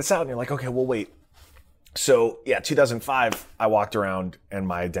then you play this out and you're like, okay, well, wait. So yeah, 2005, I walked around and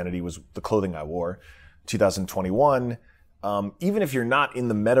my identity was the clothing I wore. 2021, even if you're not in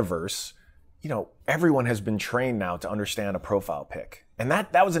the metaverse, everyone has been trained now to understand a profile pic. And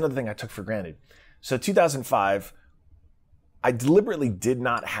that was another thing I took for granted. So 2005, I deliberately did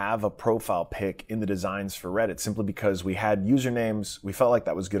not have a profile pic in the designs for Reddit simply because we had usernames. We felt like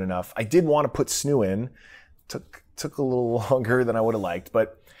that was good enough. I did want to put SNU in. Took a little longer than I would have liked,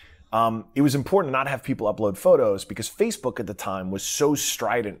 but it was important to not have people upload photos because Facebook at the time was so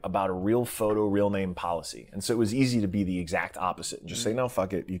strident about a real photo, real name policy. And so it was easy to be the exact opposite and just say, no,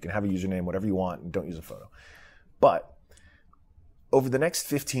 fuck it. You can have a username, whatever you want, and don't use a photo. But over the next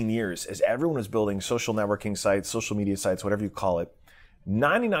 15 years, as everyone was building social networking sites, social media sites, whatever you call it,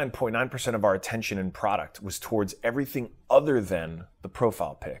 99.9% of our attention and product was towards everything other than the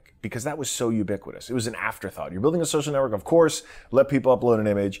profile pic, because that was so ubiquitous. It was an afterthought. You're building a social network, of course, let people upload an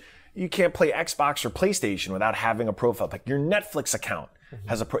image. You can't play Xbox or PlayStation without having a profile pic. Your Netflix account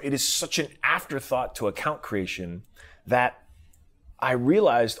has it is such an afterthought to account creation that I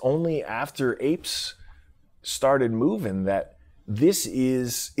realized only after apes started moving that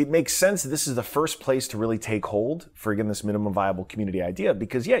it makes sense that this is the first place to really take hold for, again, this minimum viable community idea,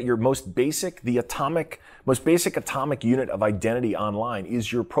 because your most basic atomic unit of identity online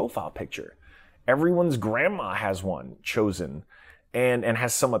is your profile picture. Everyone's grandma has one chosen and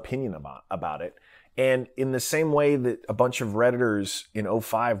has some opinion about it. And in the same way that a bunch of Redditors in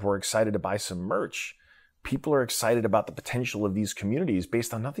 2005 were excited to buy some merch, people are excited about the potential of these communities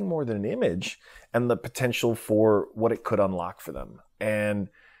based on nothing more than an image and the potential for what it could unlock for them. And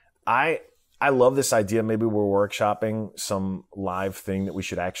I love this idea. Maybe we're workshopping some live thing that we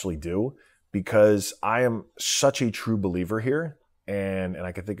should actually do, because I am such a true believer here. And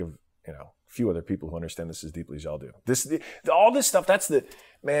I can think of, a few other people who understand this as deeply as y'all do. All this stuff,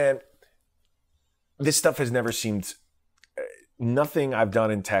 man, this stuff has never seemed, nothing I've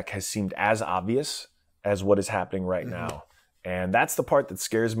done in tech has seemed as obvious as what is happening right now. And that's the part that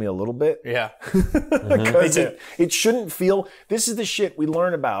scares me a little bit. Yeah. Because it shouldn't feel, this is the shit we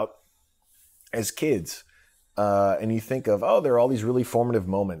learn about as kids. And you think of, oh, there are all these really formative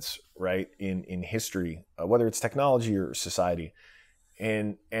moments, right, in history, whether it's technology or society.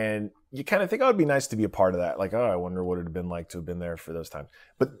 And you kind of think, oh, it'd be nice to be a part of that. Like, oh, I wonder what it'd have been like to have been there for those times.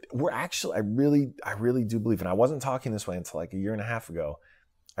 But we're actually, I really do believe, and I wasn't talking this way until like a year and a half ago,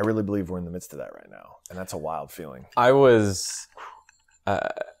 I really believe we're in the midst of that right now. And that's a wild feeling. I was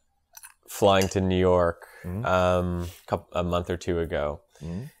flying to New York a month or two ago.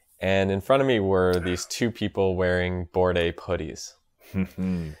 And in front of me were these two people wearing Bored Ape hoodies.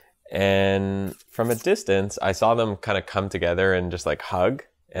 And from a distance, I saw them kind of come together and just like hug.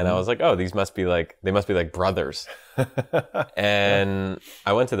 And I was like, oh, they must be like brothers. And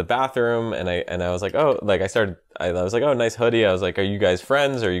I went to the bathroom and I was like, oh, like I was like, oh, nice hoodie. I was like, are you guys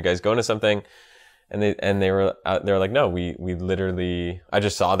friends? Are you guys going to something? And they were like, no, we literally, I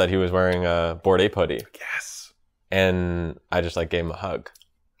just saw that he was wearing a Bored Ape hoodie. Yes. And I just like gave him a hug.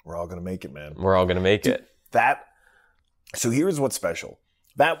 We're all going to make it, man. We're all going to make it. So here's what's special.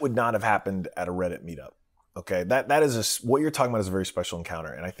 That would not have happened at a Reddit meetup. Okay, that is what you're talking about is a very special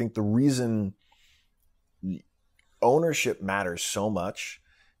encounter. And I think the reason ownership matters so much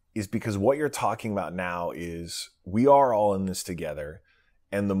is because what you're talking about now is we are all in this together.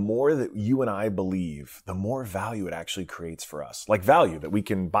 And the more that you and I believe, the more value it actually creates for us. Like value that we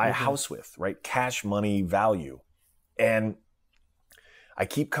can buy a house with, right? Cash, money, value. And I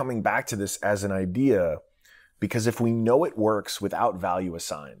keep coming back to this as an idea because if we know it works without value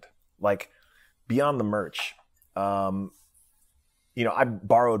assigned, like beyond the merch, I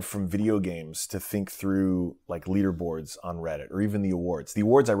borrowed from video games to think through like leaderboards on Reddit or even the awards. The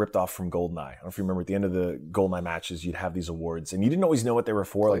awards I ripped off from GoldenEye. I don't know if you remember at the end of the GoldenEye matches, you'd have these awards and you didn't always know what they were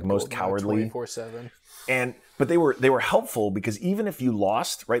for, like most cowardly. 24/7. But they were helpful because even if you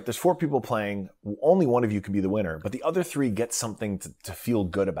lost, right, there's 4 people playing, only one of you can be the winner, but the other 3 get something to feel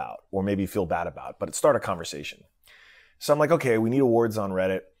good about or maybe feel bad about, but it start a conversation. So I'm like, okay, we need awards on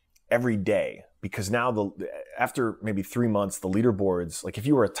Reddit every day because now after maybe 3 months, the leaderboards, like if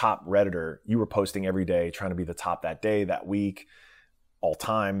you were a top Redditor, you were posting every day, trying to be the top that day, that week, all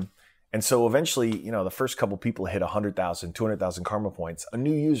time. And so eventually, the first couple people hit 100,000, 200,000 karma points. A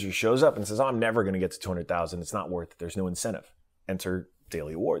new user shows up and says, oh, I'm never going to get to 200,000. It's not worth it. There's no incentive. Enter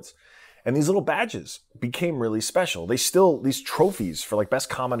daily awards. And these little badges became really special. These trophies for like best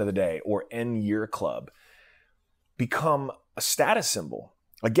comment of the day or end year club become a status symbol.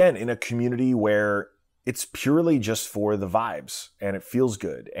 Again, in a community where it's purely just for the vibes and it feels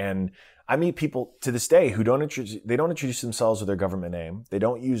good. And I meet people to this day who don't introduce themselves with their government name. They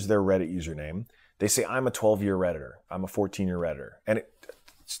don't use their Reddit username. They say, I'm a 12-year Redditor. I'm a 14-year Redditor. And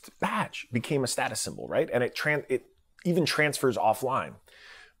it's the badge became a status symbol, right? And it even transfers offline.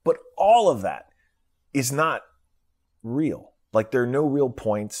 But all of that is not real. Like there are no real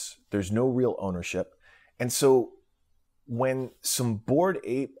points. There's no real ownership. And so when some Bored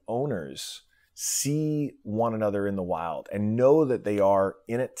Ape owners see one another in the wild and know that they are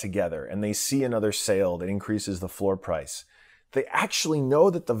in it together and they see another sale that increases the floor price, they actually know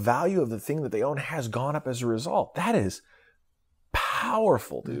that the value of the thing that they own has gone up as a result. That is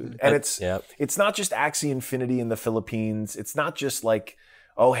powerful, dude. And it's not just Axie Infinity in the Philippines. It's not just like,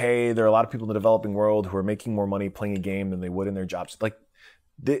 oh, hey, there are a lot of people in the developing world who are making more money playing a game than they would in their jobs. Like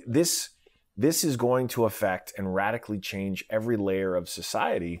this is going to affect and radically change every layer of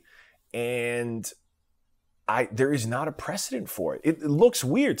society. And there is not a precedent for it. It looks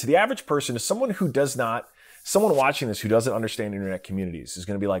weird to the average person. As someone watching this who doesn't understand internet communities is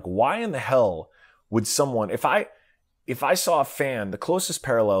going to be like, why in the hell would someone, if I saw a fan, the closest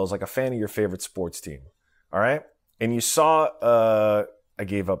parallel is like a fan of your favorite sports team, all right? And you saw, I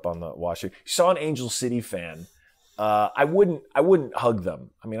gave up on the Washington, you saw an Angel City fan, I wouldn't hug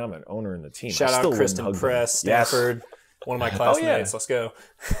them. I mean, I'm an owner in the team. Shout out Kristen Press, Stanford. Yes. One of my classmates. Oh, yeah. Let's go.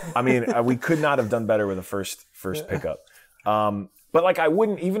 I mean, we could not have done better with the first pickup. But like, I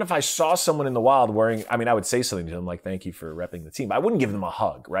wouldn't, even if I saw someone in the wild wearing, I mean, I would say something to them like, thank you for repping the team. But I wouldn't give them a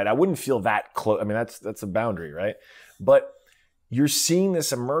hug, right? I wouldn't feel that close. I mean, that's a boundary, right? But you're seeing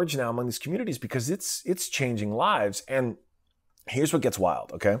this emerge now among these communities because it's changing lives. And here's what gets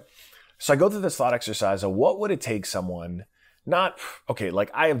wild, okay? So I go through this thought exercise of what would it take someone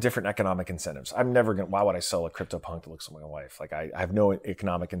like I have different economic incentives. Why would I sell a CryptoPunk that looks like my wife? Like I have no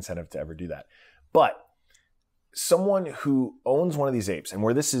economic incentive to ever do that. But someone who owns one of these apes and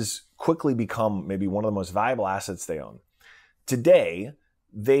where this has quickly become maybe one of the most valuable assets they own. Today,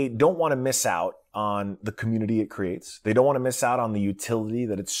 they don't want to miss out on the community it creates. They don't want to miss out on the utility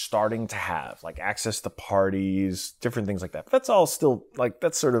that it's starting to have, like access to parties, different things like that. But that's all still like,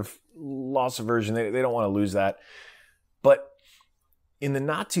 that's sort of loss aversion. They don't want to lose that. But in the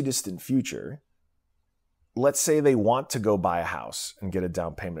not too distant future, let's say they want to go buy a house and get a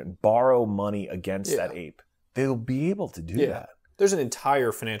down payment and borrow money against that ape. They'll be able to do that. There's an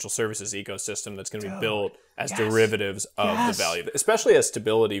entire financial services ecosystem that's going to be built as derivatives of the value, especially as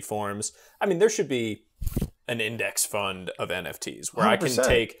stability forms. I mean, there should be an index fund of NFTs where 100%. I can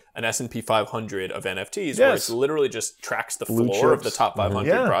take an S&P 500 of NFTs where it literally just tracks the floor of the top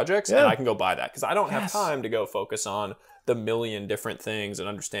 500 projects, and I can go buy that because I don't have time to go focus on the million different things and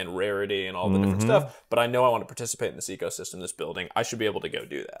understand rarity and all the different stuff, but I know I want to participate in this ecosystem, this building. I should be able to go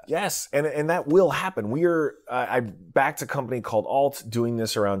do that. Yes, and that will happen. We're I backed a company called Alt doing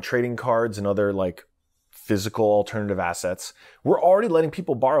this around trading cards and other like physical alternative assets. We're already letting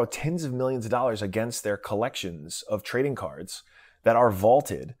people borrow tens of millions of dollars against their collections of trading cards that are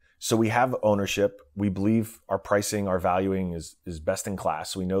vaulted. So we have ownership. We believe our pricing, our valuing is best in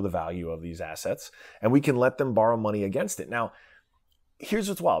class. So we know the value of these assets and we can let them borrow money against it. Now, here's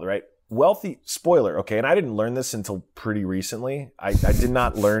what's wild, right? Wealthy, spoiler, okay, and I didn't learn this until pretty recently. I did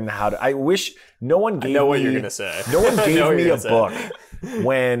not learn how to, I wish no one gave me. I know what you're going to say. No one gave me a book.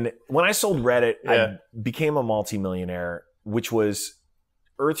 When I sold Reddit, I became a multimillionaire, which was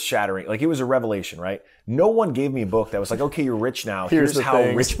earth-shattering. Like, it was a revelation, right? No one gave me a book that was like, okay, you're rich now. Here's how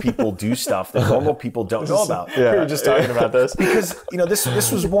rich people do stuff that normal people don't know about. We were just talking about this. Because,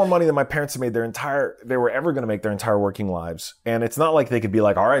 this was more money than my parents had made they were ever going to make their entire working lives. And it's not like they could be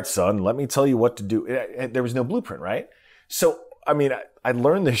like, all right, son, let me tell you what to do. There was no blueprint, right? So, I mean, I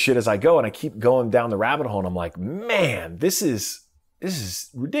learned this shit as I go and I keep going down the rabbit hole and I'm like, man, this is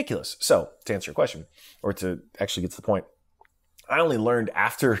ridiculous. So, to answer your question, or to actually get to the point, I only learned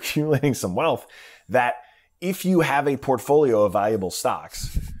after accumulating some wealth that if you have a portfolio of valuable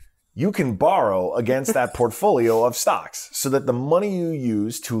stocks, you can borrow against that portfolio of stocks so that the money you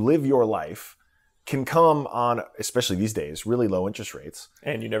use to live your life can come on, especially these days, really low interest rates.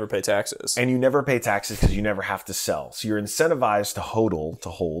 And you never pay taxes. And you never pay taxes because you never have to sell. So you're incentivized to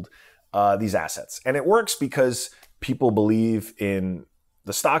hold these assets. And it works because people believe in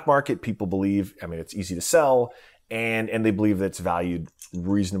the stock market. People believe, it's easy to sell. And they believe that it's valued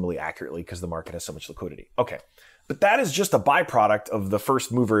reasonably accurately because the market has so much liquidity. Okay. But that is just a byproduct of the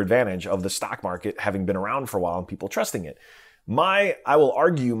first mover advantage of the stock market having been around for a while and people trusting it. I will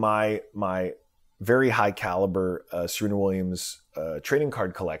argue my very high caliber Serena Williams trading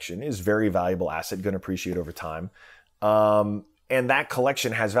card collection is very valuable asset, going to appreciate over time. And that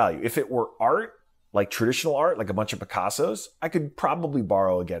collection has value. If it were art, like traditional art, like a bunch of Picassos, I could probably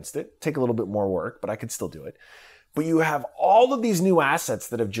borrow against it, take a little bit more work, but I could still do it. But you have all of these new assets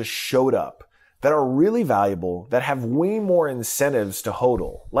that have just showed up that are really valuable, that have way more incentives to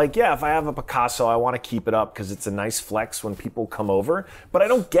hodl. Like, yeah, if I have a Picasso, I want to keep it up because it's a nice flex when people come over, but I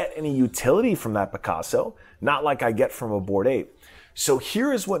don't get any utility from that Picasso, not like I get from a Bored Ape. So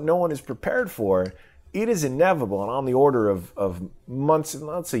here is what no one is prepared for. It is inevitable and on the order of months,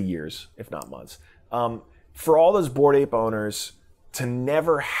 let's say years, if not months, for all those Bored Ape owners to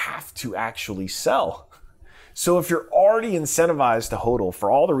never have to actually sell. So if you're already incentivized to hodl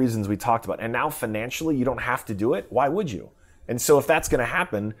for all the reasons we talked about, and now financially you don't have to do it, why would you? And so if that's going to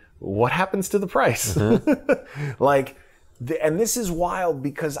happen, what happens to the price? And this is wild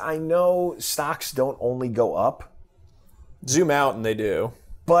because I know stocks don't only go up. Zoom out and they do.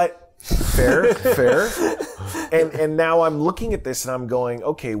 But fair. And now I'm looking at this and I'm going,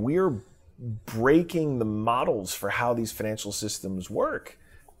 okay, we're breaking the models for how these financial systems work.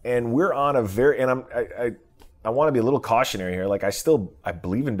 And we're on a I want to be a little cautionary here. Like I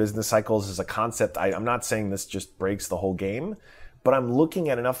believe in business cycles as a concept. I'm not saying this just breaks the whole game, but I'm looking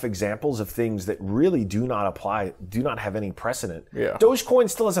at enough examples of things that really do not apply, do not have any precedent. Yeah.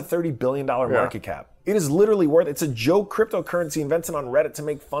 Dogecoin still has a $30 billion market cap. It is literally it's a joke cryptocurrency invented on Reddit to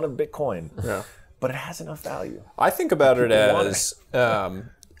make fun of Bitcoin. Yeah. But it has enough value. I think about it as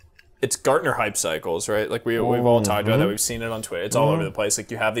it's Gartner hype cycles, right? Like we've all talked about that. We've seen it on Twitter. It's all over the place.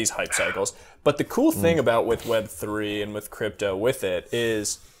 Like you have these hype cycles. But the cool thing about with Web3 and with crypto with it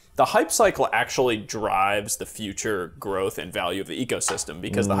is the hype cycle actually drives the future growth and value of the ecosystem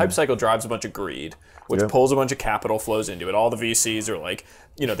because the hype cycle drives a bunch of greed, which pulls a bunch of capital flows into it. All the VCs are like,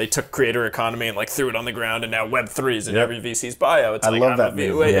 they took creator economy and like threw it on the ground and now Web3 is in every VC's bio. It's I love that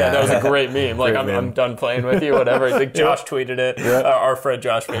meme. That was a great meme. Like I'm done playing with you, whatever. I think Josh tweeted it. Our friend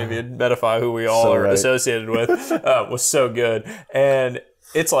Josh Fabian, Medify, who we all are associated with, was so good. And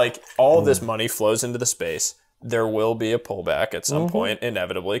it's like all this money flows into the space. there will be a pullback at some point,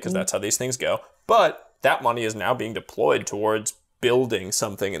 inevitably, because that's how these things go. But that money is now being deployed towards building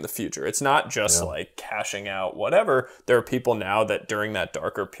something in the future. It's not just like cashing out whatever. There are people now that during that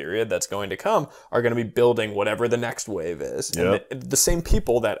darker period that's going to come are going to be building whatever the next wave is. And the same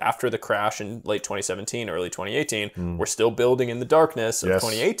people that after the crash in late 2017, early 2018, were still building in the darkness of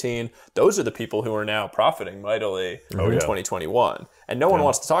 2018, those are the people who are now profiting mightily in 2021. And no one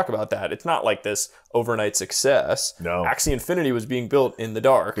wants to talk about that. It's not like this overnight success. No. Axie Infinity was being built in the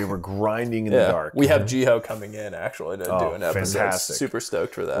dark. They were grinding in the dark. We have Jiho coming in actually to do an episode. Fantastic. Super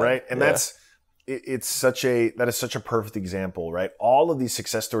stoked for that. Right. And that is such a perfect example, right? All of these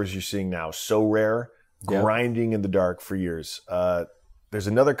success stories you're seeing now, so rare, grinding in the dark for years. There's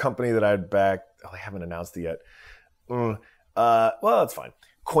another company that I'd back. I haven't announced it yet. Well, that's fine.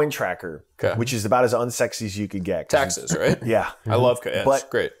 Coin Tracker, which is about as unsexy as you could get. Taxes, right? Yeah. I love it. It's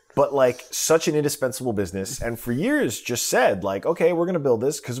great. But like such an indispensable business, and for years just said like, okay, we're going to build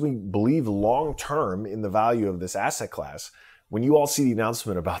this because we believe long term in the value of this asset class. When you all see the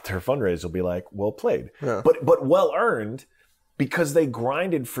announcement about their fundraise, you'll be like, well played, but well earned, because they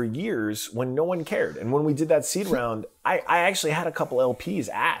grinded for years when no one cared. And when we did that seed round, I actually had a couple LPs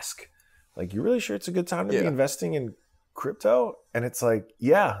ask, like, you really sure it's a good time to be investing in crypto? And it's like,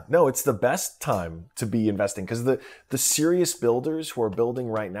 yeah, no, it's the best time to be investing, because the serious builders who are building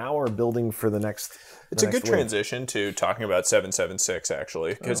right now are building for the next. It's a good transition to talking about 776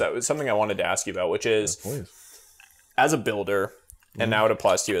 actually, because that was something I wanted to ask you about, which is as a builder, and now it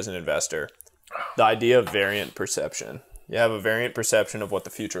applies to you as an investor, the idea of variant perception. You have a variant perception of what the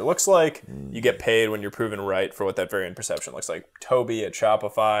future looks like. You get paid when you're proven right for what that variant perception looks like. Toby at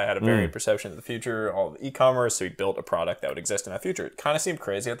Shopify had a variant perception of the future, all of e-commerce, so he built a product that would exist in that future. It kind of seemed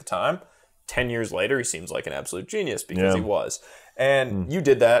crazy at the time. 10 years later, he seems like an absolute genius because he was. And you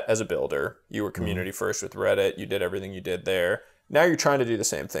did that as a builder. You were community first with Reddit. You did everything you did there. Now you're trying to do the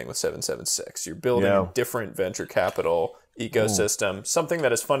same thing with 776. You're building a different venture capital ecosystem, something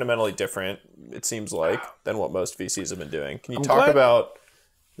that is fundamentally different, it seems like, than what most VCs have been doing. Can you talk about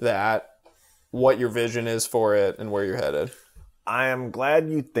that, what your vision is for it, and where you're headed? I am glad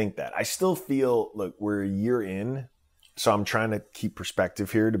you think that. I still feel, look, we're a year in, so I'm trying to keep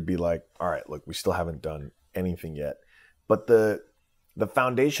perspective here to be like, all right, look, we still haven't done anything yet. But the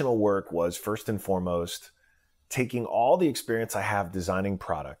foundational work was, first and foremost, taking all the experience I have designing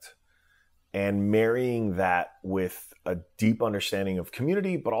product and marrying that with a deep understanding of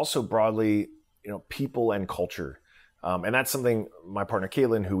community, but also broadly, people and culture. And that's something my partner,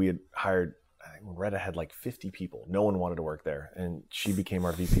 Caitlin, who we had hired, I think Reddit had like 50 people. No one wanted to work there. And she became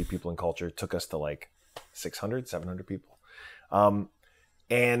our VP People and Culture. It took us to like 600, 700 people.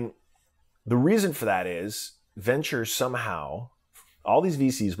 And the reason for that is venture somehow, all these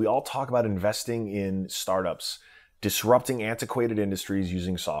VCs, we all talk about investing in startups, disrupting antiquated industries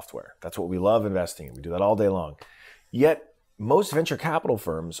using software. That's what we love investing in. We do that all day long. Yet most venture capital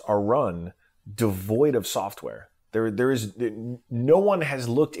firms are run devoid of software. No one has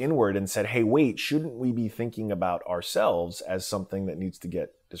looked inward and said, hey, wait, shouldn't we be thinking about ourselves as something that needs to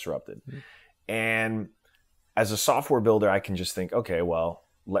get disrupted? And as a software builder, I can just think, okay, well,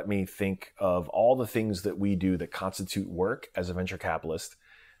 let me think of all the things that we do that constitute work as a venture capitalist,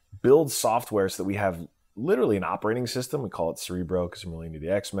 build software so that we have literally an operating system. We call it Cerebro because I'm really into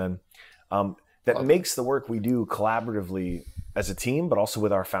the X-Men. That makes the work we do collaboratively as a team, but also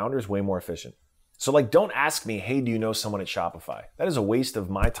with our founders, way more efficient. So like, don't ask me, hey, do you know someone at Shopify? That is a waste of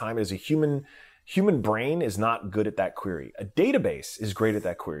my time. As a human brain is not good at that query. A database is great at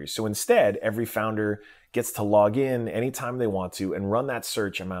that query. So instead, every founder gets to log in anytime they want to and run that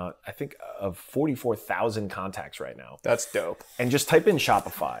search amount, I think, of 44,000 contacts right now. That's dope. And just type in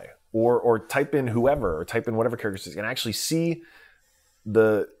Shopify or type in whoever, or type in whatever characteristics, and actually see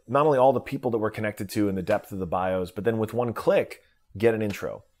not only all the people that we're connected to and the depth of the bios, but then with one click, get an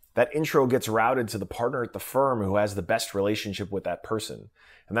intro. That intro gets routed to the partner at the firm who has the best relationship with that person.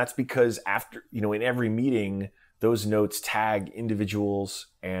 And that's because after, in every meeting, those notes tag individuals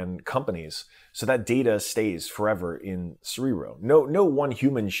and companies. So that data stays forever in Cerebro. No one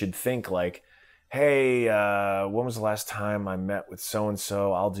human should think like, hey, when was the last time I met with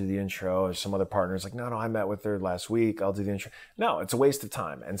so-and-so? I'll do the intro. Or some other partner's like, no, I met with her last week. I'll do the intro. No, it's a waste of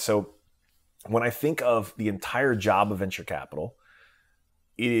time. And so when I think of the entire job of venture capital,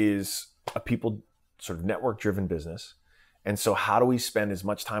 it is a people sort of network-driven business. And so how do we spend as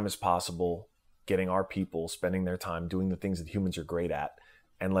much time as possible getting our people spending their time doing the things that humans are great at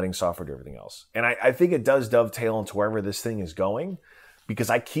and letting software do everything else? And I think it does dovetail into wherever this thing is going, because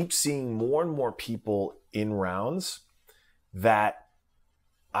I keep seeing more and more people in rounds that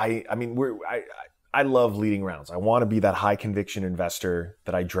I I love leading rounds. I want to be that high conviction investor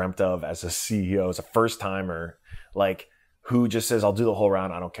that I dreamt of as a CEO, as a first timer, like who just says, I'll do the whole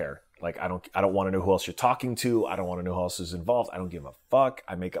round. I don't care. Like, I don't want to know who else you're talking to. I don't want to know who else is involved. I don't give a fuck.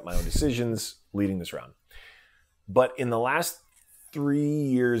 I make up my own decisions leading this round. But in the last 3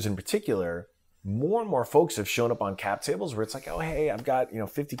 years in particular, more and more folks have shown up on cap tables where it's like, oh, hey, I've got,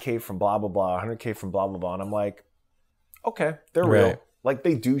 50K from blah, blah, blah, 100K from blah, blah, blah. And I'm like, okay, they're real. Like,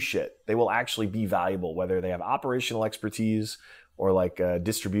 they do shit. They will actually be valuable, whether they have operational expertise or like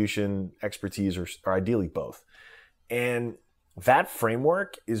distribution expertise or ideally both. And that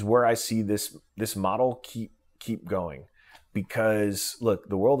framework is where I see this model keep going. Because look,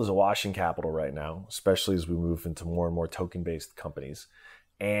 the world is awash in capital right now, especially as we move into more and more token-based companies.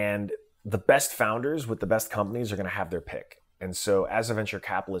 And the best founders with the best companies are going to have their pick. And so as a venture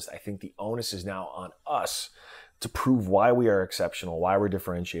capitalist, I think the onus is now on us to prove why we are exceptional, why we're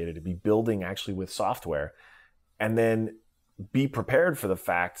differentiated, to be building actually with software, and then be prepared for the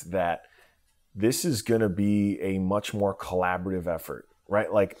fact that this is going to be a much more collaborative effort,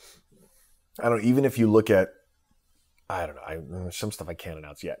 right? Like, I don't know, even if you look at, I don't know, some stuff I can't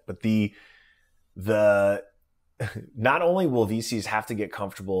announce yet, but the not only will VCs have to get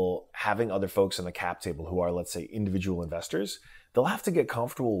comfortable having other folks on the cap table who are, let's say, individual investors, they'll have to get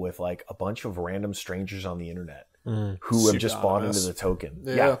comfortable with like a bunch of random strangers on the internet who have just bought into the token.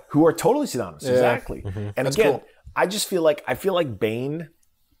 Yeah. Who are totally pseudonymous. Yeah. Exactly. And that's again, cool. I feel like Bane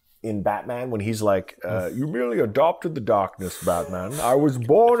in Batman when he's like, you merely adopted the darkness, Batman. I was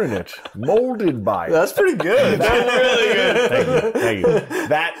born in it, molded by it. That's pretty good. That's really good. Thank you.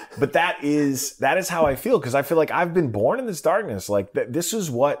 That is how I feel, because I feel like I've been born in this darkness. Like this is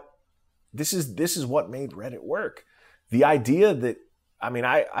what made Reddit work. The idea that, I mean,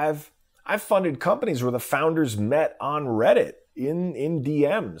 I've funded companies where the founders met on Reddit in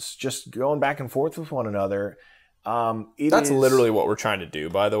DMs, just going back and forth with one another. That's literally what we're trying to do,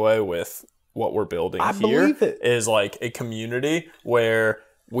 by the way, with what we're building here. Is like a community where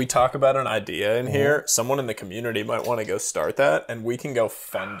we talk about an idea in here. Someone in the community might want to go start that, and we can go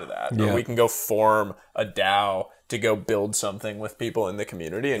fund that. Or we can go form a DAO to go build something with people in the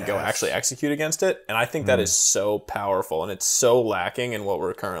community and go actually execute against it. And I think that is so powerful, and it's so lacking in what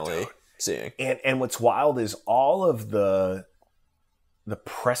we're currently seeing. And what's wild is all of the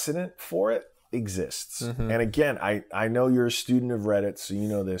precedent for it exists. And again, I know you're a student of Reddit, so you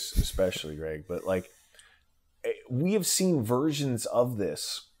know this especially, Greg, but like we have seen versions of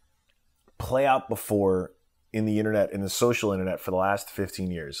this play out before in the internet, in the social internet, for the last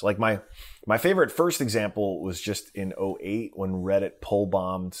 15 years. Like my favorite first example was just in 2008 when Reddit pole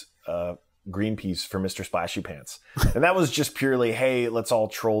bombed Greenpeace for Mr. Splashy Pants. And that was just purely, hey, let's all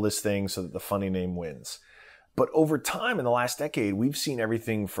troll this thing so that the funny name wins. But over time, in the last decade, we've seen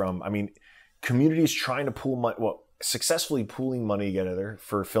everything from, I mean, communities trying to pool money, successfully pooling money together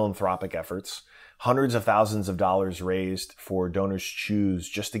for philanthropic efforts, hundreds of thousands of dollars raised for Donors Choose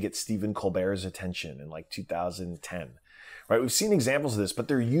just to get Stephen Colbert's attention in like 2010, right? We've seen examples of this, but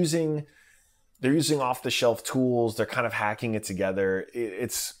they're using off-the-shelf tools. They're kind of hacking it together.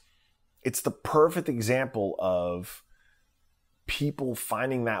 It's the perfect example of people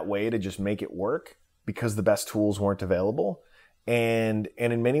finding that way to just make it work because the best tools weren't available. And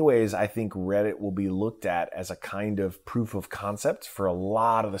in many ways, I think Reddit will be looked at as a kind of proof of concept for a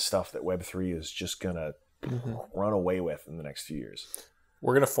lot of the stuff that Web3 is just going to run away with in the next few years.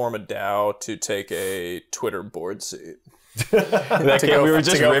 We're going to form a DAO to take a Twitter board seat. We were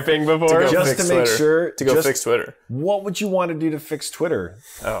just ripping before. Just to make sure. To go fix Twitter. What would you want to do to fix Twitter?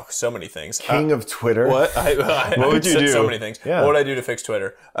 Oh, so many things. King of Twitter. What? What would you do? So many things. Yeah. What would I do to fix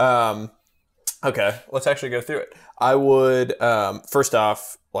Twitter? Okay, let's actually go through it. I would, first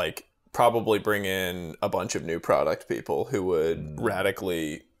off, like probably bring in a bunch of new product people who would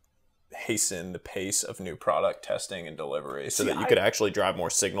radically hasten the pace of new product testing and delivery so that you could actually drive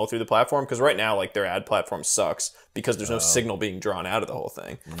more signal through the platform. Because right now, like their ad platform sucks because there's no signal being drawn out of the whole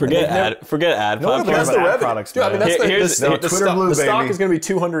thing. Forget ad platform. That's the revenue. Products, dude, I mean, that's the stock is going to be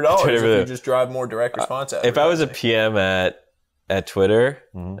 $200 if you just drive more direct response ads. If I was a PM at Twitter,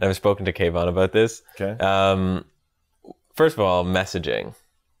 and I've spoken to Kayvon about this. Okay. First of all, messaging.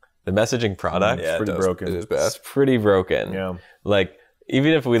 The messaging product is pretty broken. It is bad. It's pretty broken. Yeah. Like,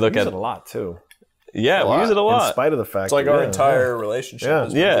 even if we look at it a lot too. Yeah, we use it a lot. In spite of the fact it's like our entire relationship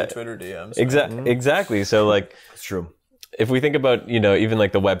is with Twitter DMs. Exactly. So like, it's true. If we think about, even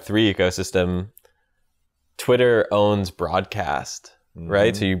like the Web3 ecosystem, Twitter owns broadcast.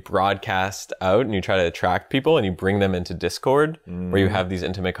 Right? So you broadcast out and you try to attract people and you bring them into Discord where you have these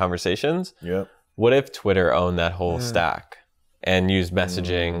intimate conversations. Yep. What if Twitter owned that whole stack and used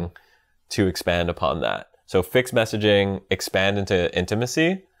messaging to expand upon that. So fixed messaging, expand into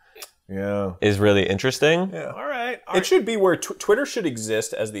intimacy is really interesting. Yeah. All right. It should be where Twitter should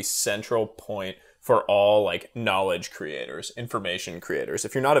exist as the central point for all like knowledge creators, information creators.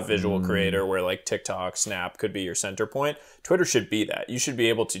 If you're not a visual creator where like TikTok, Snap could be your center point, Twitter should be that. You should be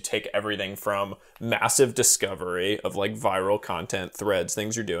able to take everything from massive discovery of like viral content, threads,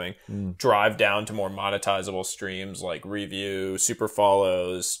 things you're doing, drive down to more monetizable streams like review, super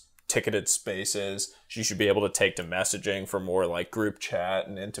follows, ticketed spaces. You should be able to take to messaging for more like group chat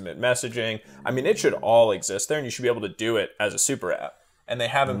and intimate messaging. I mean, it should all exist there, and you should be able to do it as a super app. And they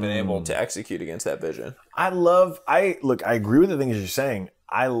haven't been able to execute against that vision. I agree with the things you're saying.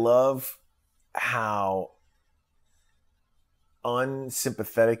 I love how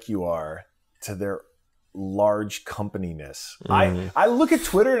unsympathetic you are to their large companyness. I look at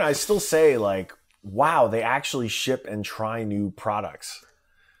Twitter and I still say like, wow, they actually ship and try new products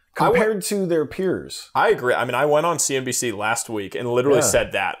compared to their peers. I agree. I mean, I went on CNBC last week and literally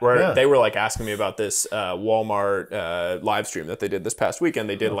said that, where they were like asking me about this Walmart live stream that they did this past weekend.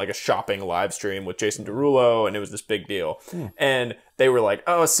 They did like a shopping live stream with Jason Derulo, and it was this big deal. And they were like,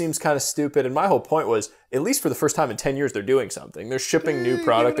 oh, it seems kind of stupid. And my whole point was, at least for the first time in 10 years, they're doing something. They're shipping new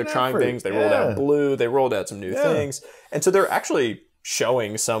product. They're trying things. They rolled out Blue. They rolled out some new things. And so they're actually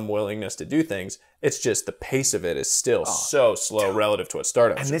showing some willingness to do things. It's just the pace of it is still so slow relative to what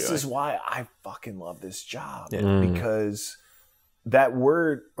startups are doing. And this is why I fucking love this job. Because that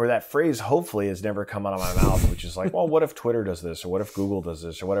word or that phrase hopefully has never come out of my mouth, which is like, well, what if Twitter does this? Or what if Google does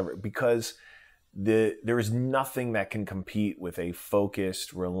this? Or whatever. Because there is nothing that can compete with a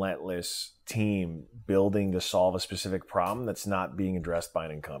focused, relentless team building to solve a specific problem that's not being addressed by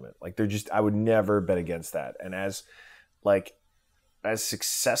an incumbent. Like I would never bet against that. And as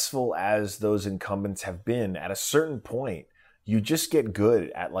successful as those incumbents have been, at a certain point, you just get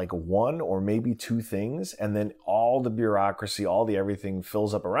good at like one or maybe two things, and then all the bureaucracy, all the everything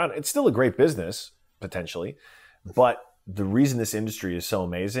fills up around it. It's still a great business, potentially, but the reason this industry is so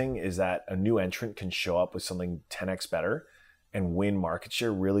amazing is that a new entrant can show up with something 10x better and win market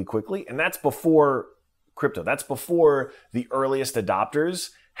share really quickly. And that's before crypto. That's before the earliest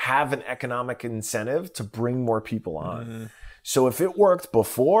adopters have an economic incentive to bring more people on. So if it worked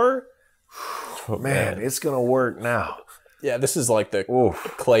before, man, it's going to work now. Yeah, this is like the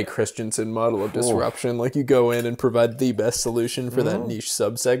Clay Christensen model of disruption. Like you go in and provide the best solution for that niche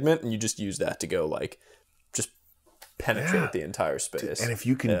subsegment, and you just use that to go like just penetrate the entire space. And if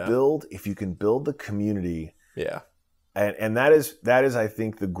you can build the community, and that is I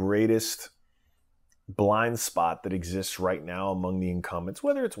think the greatest blind spot that exists right now among the incumbents,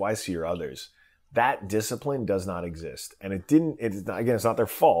 whether it's YC or others. That discipline does not exist. And it's not their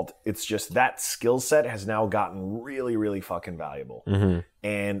fault. It's just that skill set has now gotten really, really fucking valuable.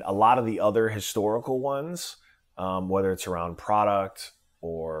 And a lot of the other historical ones, whether it's around product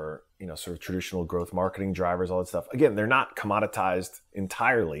or, sort of traditional growth marketing drivers, all that stuff. Again, they're not commoditized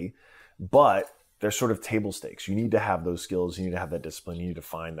entirely, but they're sort of table stakes. You need to have those skills. You need to have that discipline. You need to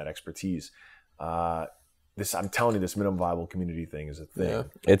find that expertise. I'm telling you, this minimum viable community thing is a thing. Yeah.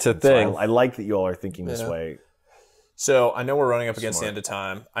 It's a thing. So I like that you all are thinking this way. So I know we're running up against the end of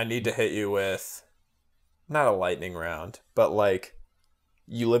time. I need to hit you with not a lightning round, but like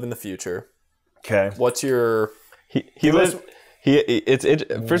you live in the future. Okay. What's your? First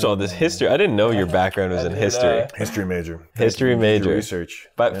of all, this history. I didn't know your background was in history. History major. History major. Research.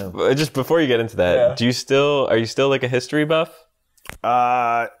 But just before you get into that, are you still like a history buff?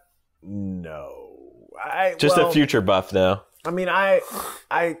 No. A future buff now. I mean, I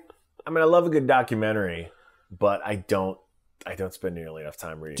love a good documentary, but I don't spend nearly enough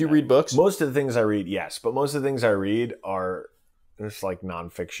time reading. Do you read books? Most of the things I read, yes, but most of the things I read are just like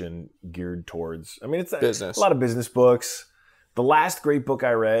nonfiction geared towards. I mean, it's business. A lot of business books. The last great book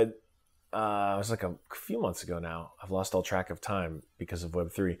I read was like a few months ago now. I've lost all track of time because of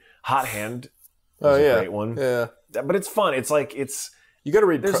Web3. Hot Hand was a great one. Yeah, but it's fun. It's like you got to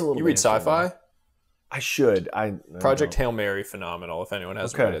read. You read sci-fi? I should. Project Hail Mary, phenomenal. If anyone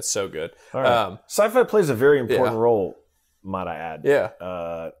hasn't read it, it's so good. All right. Sci-fi plays a very important role, might I add. Yeah.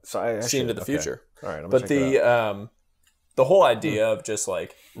 So I see into the future. All right. But the whole idea of just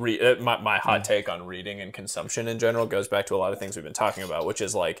like my hot take on reading and consumption in general goes back to a lot of things we've been talking about, which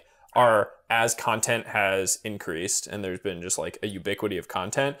is like as content has increased and there's been just like a ubiquity of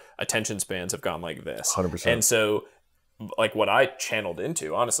content, attention spans have gone like this. 100%. And so like what I channeled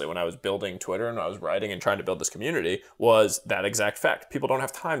into, honestly, when I was building Twitter and I was writing and trying to build this community was that exact fact. People don't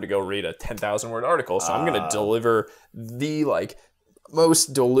have time to go read a 10,000 word article. So I'm going to deliver the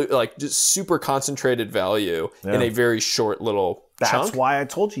most dilute, like just super concentrated value in a very short little That's chunk. why I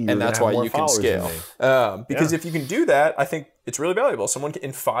told you, And that's why you can scale. Because Yeah. if you can do that, I think it's really valuable. Someone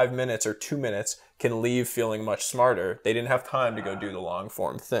in 5 minutes or 2 minutes can leave feeling much smarter. They didn't have time to go do the long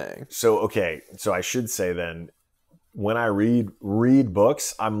form thing. So, okay. So I should say then, when I read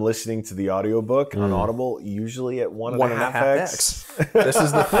books, I'm listening to the audiobook on Audible, usually at 1.5x. This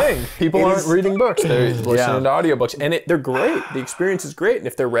is the thing. People aren't reading books. They're listening to audiobooks. And they're great. The experience is great. And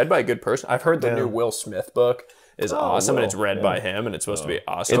if they're read by a good person, I've heard the new Will Smith book is awesome, and it's read by him, and it's supposed to be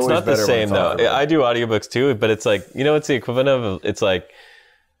awesome. It's not the same though. I do audiobooks too, but it's like, you know, it's the equivalent of, it's like,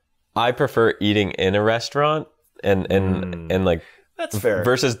 I prefer eating in a restaurant and like, That's fair.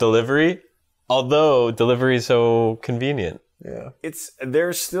 versus delivery, although delivery is so convenient. Yeah.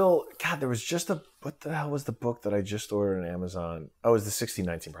 There's still, God, there was just what the hell was the book that I just ordered on Amazon? Oh, it was the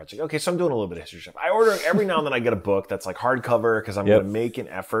 1619 Project. Okay, so I'm doing a little bit of history stuff. I order, every now and then I get a book that's like hardcover because I'm going to make an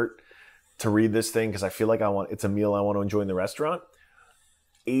effort to read this thing because I feel like it's a meal I want to enjoy in the restaurant.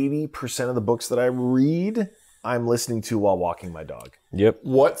 80% of the books that I read, I'm listening to while walking my dog. Yep.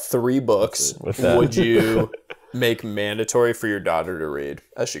 What 3 books would you make mandatory for your daughter to read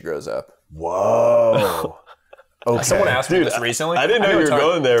as she grows up? Whoa. Okay. Someone asked me this recently. I didn't know you were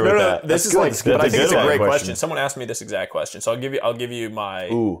going there with that. This is good. like, That's good. but I That's think a it's a good great question. question. Someone asked me this exact question, so I'll give you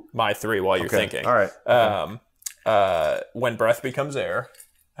my 3 while you're thinking. All right. When Breath Becomes Air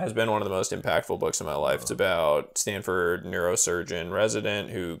has been one of the most impactful books in my life. It's about Stanford neurosurgeon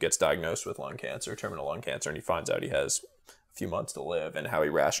resident who gets diagnosed with terminal lung cancer, and he finds out he has a few months to live, and how he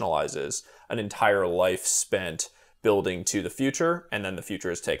rationalizes an entire life spent building to the future, and then the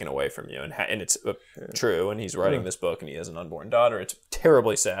future is taken away from you. And it's true, and he's writing this book, and he has an unborn daughter. It's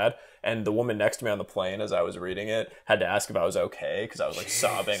terribly sad. And the woman next to me on the plane as I was reading it had to ask if I was okay, because I was like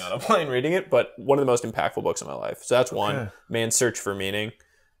sobbing on a plane reading it. But one of the most impactful books in my life. So that's one. Man's Search for Meaning.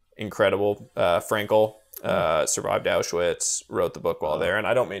 Incredible. Frankel survived Auschwitz, wrote the book while there. And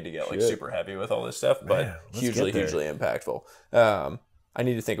I don't mean to get like super heavy with all this stuff, but hugely impactful. I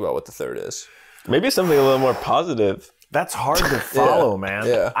need to think about what the third is. Maybe something a little more positive. That's hard to follow, man.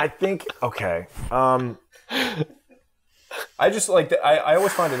 Yeah. I think, okay. I just like I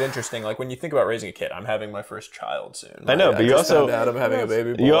always find it interesting. Like when you think about raising a kid, I'm having my first child soon. I know, but you also found out I'm having a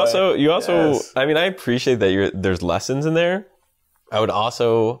baby boy. You also. I mean, I appreciate that there's lessons in there. I would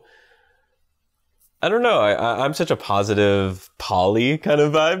also. I don't know. I'm such a positive poly kind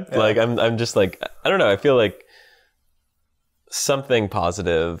of vibe. Yeah. Like I'm just like, I don't know. I feel like something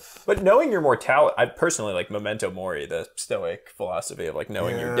positive. But knowing your mortality, I personally like memento mori, the Stoic philosophy of like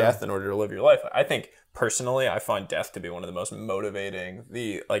knowing your death in order to live your life. I think personally, I find death to be one of the most motivating,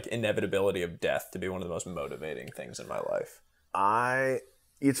 the like inevitability of death to be one of the most motivating things in my life.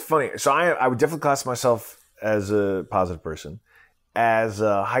 It's funny. So I would definitely class myself as a positive person. As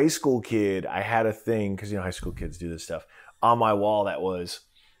a high school kid, I had a thing, because, you know, high school kids do this stuff, on my wall that was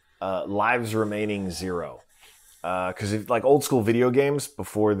lives remaining 0. Because like old school video games,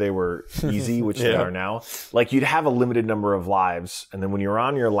 before they were easy, which they are now, like you'd have a limited number of lives. And then when you're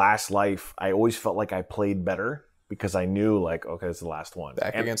on your last life, I always felt like I played better because I knew like, okay, it's the last one.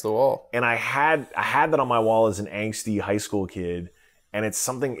 Back against the wall. And I had that on my wall as an angsty high school kid. And it's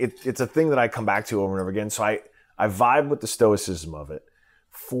something, it's a thing that I come back to over and over again. So I vibe with the stoicism of it.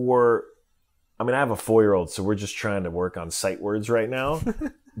 I have a 4-year-old, so we're just trying to work on sight words right now.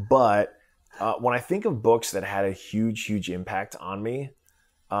 But when I think of books that had a huge, huge impact on me,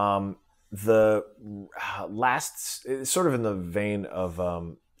 the last, it's sort of in the vein of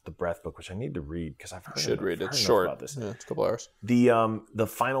the Breath book, which I need to read because I've heard read it. It's enough short. About this. Yeah, it's a couple hours. The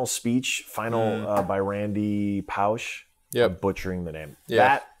final speech, by Randy Pausch. Yep. I'm butchering the name.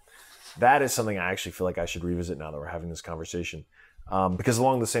 Yeah. That is something I actually feel like I should revisit now that we're having this conversation. Because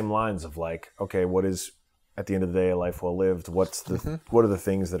along the same lines of like, okay, what is at the end of the day a life well lived? What are the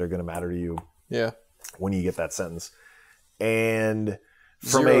things that are going to matter to you? Yeah. When you get that sentence. And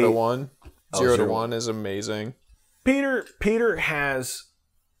from 0 to 1. 0 to 1 is amazing. Peter has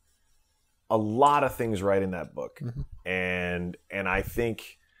a lot of things right in that book. And I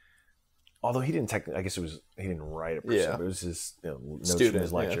think, although he didn't technically, I guess he didn't write it per se, but it was his notes from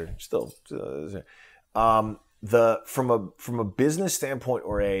his lecture. Yeah. Still, from a business standpoint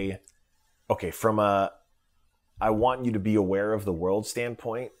from a I want you to be aware of the world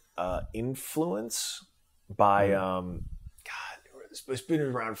standpoint, influence by God, it's been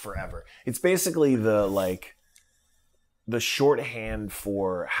around forever. It's basically the shorthand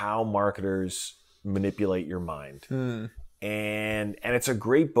for how marketers manipulate your mind. And it's a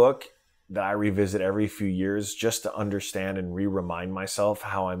great book that I revisit every few years just to understand and remind myself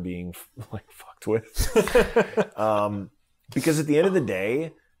how I'm being like fucked with. Because at the end of the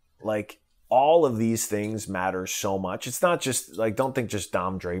day, like all of these things matter so much. It's not just like, don't think just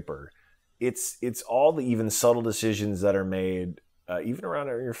Dom Draper. It's all the even subtle decisions that are made, even around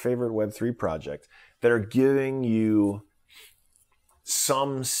your favorite Web3 project, that are giving you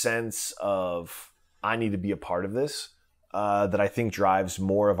some sense of, I need to be a part of this, that I think drives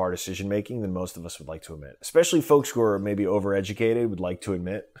more of our decision making than most of us would like to admit. Especially folks who are maybe overeducated would like to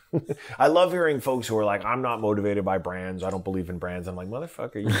admit. I love hearing folks who are like, I'm not motivated by brands. I don't believe in brands. I'm like,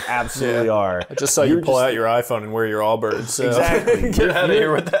 motherfucker, you absolutely are. I just saw you pull out your iPhone and wear your Allbirds. So. Exactly. Get out of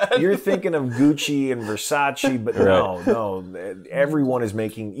here with that. You're thinking of Gucci and Versace, but no. Everyone is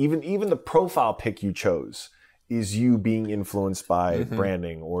making, even the profile pic you chose is you being influenced by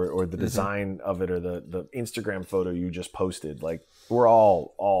branding or the design of it, or the Instagram photo you just posted. Like, we're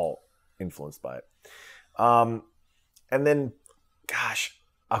all influenced by it. And then, gosh,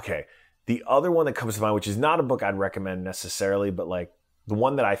 okay. The other one that comes to mind, which is not a book I'd recommend necessarily, but like the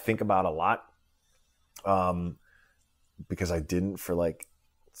one that I think about a lot, because I didn't for like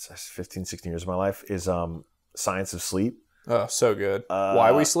 15, 16 years of my life, is Science of Sleep. Oh, so good.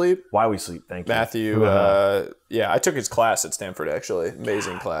 Why We Sleep? Why We Sleep, thank you. Matthew, I took his class at Stanford, actually.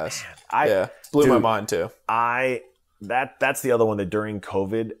 Amazing class. Blew my mind, too. That's the other one that during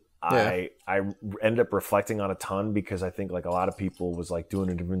COVID, I ended up reflecting on a ton, because I think like a lot of people was like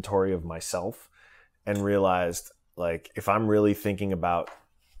doing an inventory of myself and realized, like, if I'm really thinking about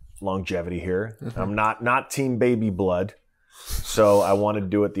longevity here, I'm not team baby blood, so I want to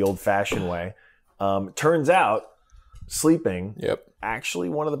do it the old-fashioned way. Turns out, sleeping, actually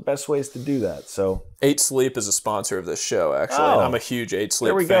one of the best ways to do that. So 8 Sleep is a sponsor of this show, actually. And I'm a huge 8 Sleep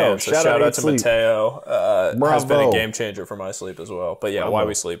there we fan. go. So shout out to Mateo. Has been Bravo. a game changer for my sleep as well. But yeah, Why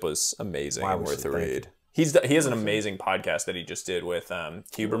We Sleep was amazing and worth the read. He has an amazing podcast that he just did with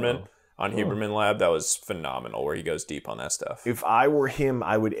Huberman on Huberman Lab. That was phenomenal, where he goes deep on that stuff. If I were him,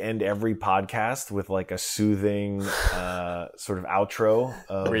 I would end every podcast with like a soothing sort of outro.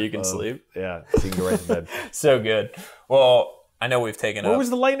 Where you can sleep. Yeah, so you can go right to bed. So good. Well, I know we've taken What was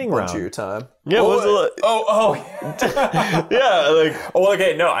the lightning a bunch round? of your time. Yeah, what was yeah, like, Oh,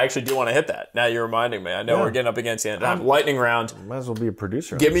 okay. No, I actually do want to hit that. Now you're reminding me. I know we're getting up against the end of time. Lightning round. Might as well be a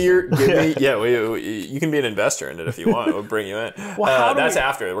producer. Give me. You can be an investor in it if you want. We'll bring you in. That's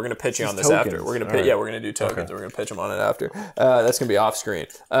after. We're gonna pitch you on this tokens. after. We're gonna pitch. Yeah, we're gonna do tokens. Okay. We're gonna pitch them on it after. That's gonna be off screen.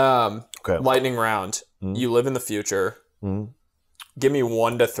 Okay. Lightning round. You live in the future. Give me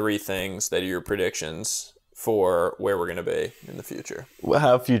 1 to 3 things that are your predictions for where we're gonna be in the future.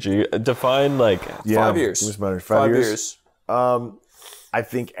 how future? Define like 5 years. It was better. 5 years. I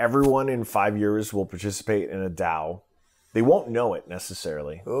think everyone in 5 years will participate in a DAO. They won't know it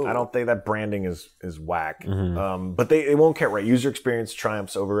necessarily. Ooh. I don't think that branding is whack. But they won't care, right? User experience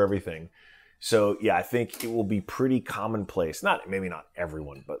triumphs over everything. So yeah, I think it will be pretty commonplace. Maybe not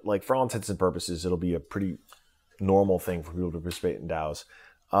everyone, but like for all intents and purposes, it'll be a pretty normal thing for people to participate in DAOs.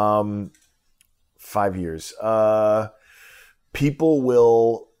 5 years. People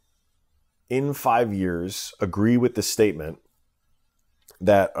will, in 5 years, agree with the statement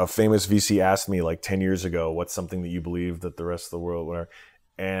that a famous VC asked me like 10 years ago, what's something that you believe that the rest of the world, whatever.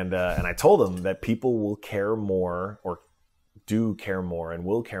 And I told them that people will care more, or do care more, and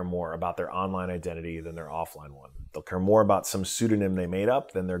will care more about their online identity than their offline one. They'll care more about some pseudonym they made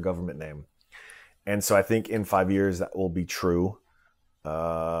up than their government name. And so I think in 5 years that will be true.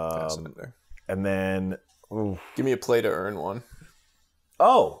 And then, Give me a play to earn one.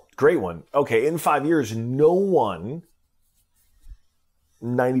 oh, great one. Okay, in 5 years, no one,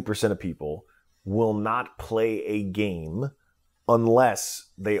 90% of people, will not play a game unless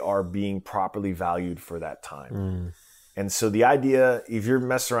they are being properly valued for that time. And so the idea, if you're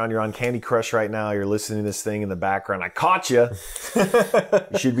messing around, you're on Candy Crush right now, you're listening to this thing in the background, I caught you.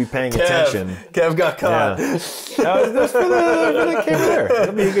 You should be paying attention. Kev got caught. Yeah. That's for the camera there.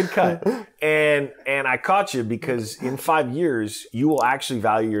 That'll be a good cut. And I caught you because in 5 years, you will actually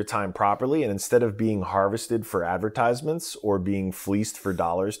value your time properly. And instead of being harvested for advertisements or being fleeced for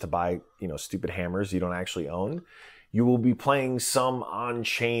dollars to buy, stupid hammers you don't actually own, you will be playing some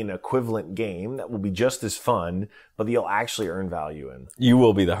on-chain equivalent game that will be just as fun, but you'll actually earn value in. you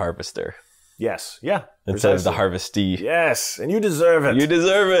will be the harvester Yes. Yeah. instead of the precisely. harvestee. Yes. And you deserve it. You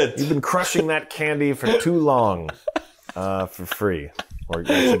deserve it. You've been crushing that candy for too long for free, or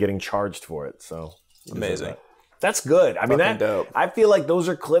actually getting charged for it. So you deserve Amazing. that. That's good. I mean, Fucking dope. I feel like those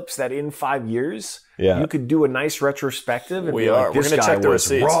are clips that in 5 years, Yeah. you could do a nice retrospective. And We be are. Like, We're this gonna guy check the was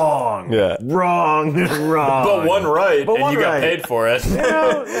receipts. Wrong. Yeah. Wrong. Wrong. But one right, But and one you got right. paid for it.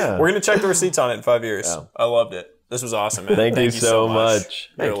 Yeah. We're going to check the receipts on it in 5 years. Yeah. I loved it. This was awesome, man. Thank you so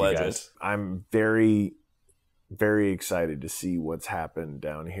much. You're Thank a you, legend. guys. I'm very very excited to see what's happened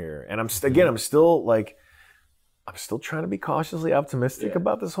down here. And I'm still trying to be cautiously optimistic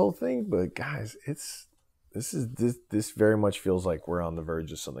about this whole thing. But guys, this very much feels like we're on the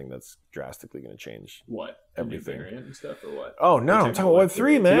verge of something that's drastically going to change. What? Everything. Variant and stuff, or what? Oh no, I'm talking about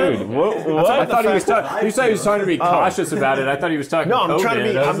Web3, man. Dude, what? I thought he was talking. You said he was trying to be cautious about it. I thought he was talking. No, I'm trying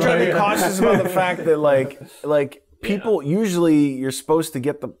to be cautious about the fact that like people usually you're supposed to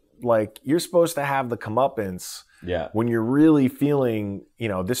get you're supposed to have the comeuppance when you're really feeling,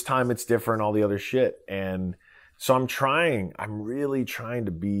 this time it's different, all the other shit. And so I'm really trying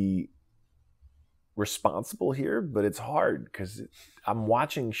to be responsible here, but it's hard because I'm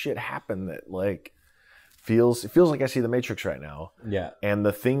watching shit happen that it feels like I see the Matrix right now. Yeah. And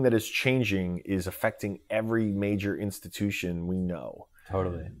the thing that is changing is affecting every major institution we know.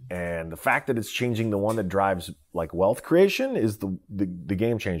 Totally. And the fact that it's changing the one that drives wealth creation is the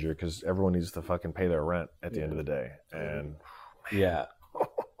game changer, because everyone needs to fucking pay their rent at the end of the day. And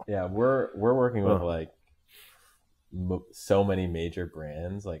we're working with so many major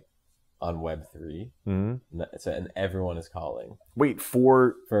brands on Web3, and everyone is calling. Wait,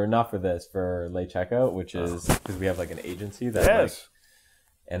 for not for this, for late checkout, which is because we have an agency that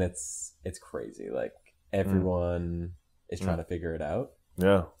and it's crazy. Everyone is trying to figure it out.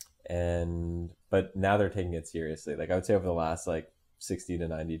 Yeah. But now they're taking it seriously. I would say over the last 60 to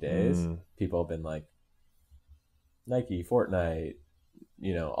 90 days, people have been Nike, Fortnite,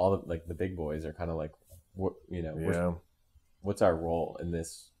 all the big boys are kind of what's our role in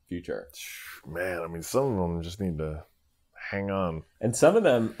this future? Man, I mean, some of them just need to hang on. And some of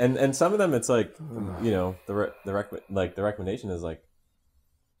them, and some of them, it's the recommendation is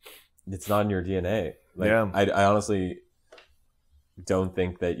it's not in your DNA. I honestly don't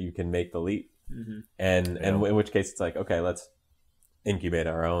think that you can make the leap. And in which case it's okay, let's just incubate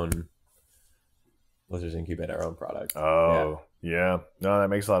our own product. Oh, yeah. No, that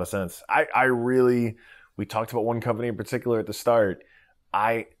makes a lot of sense. We talked about one company in particular at the start.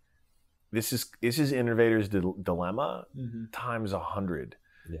 This is innovators' dilemma times 100,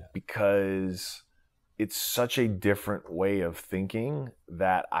 because it's such a different way of thinking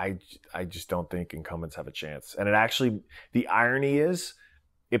that I just don't think incumbents have a chance. And the irony is,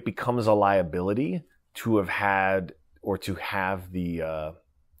 it becomes a liability to have had or to have the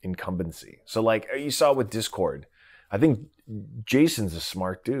incumbency. So you saw with Discord, I think Jason's a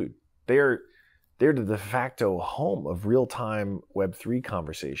smart dude. They're the de facto home of real-time Web3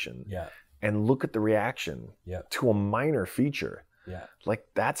 conversation. Yeah. And look at the reaction to a minor feature. Yeah.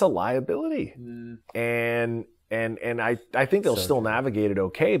 That's a liability. And I think they'll still navigate it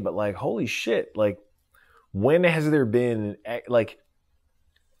okay, but holy shit, when has there been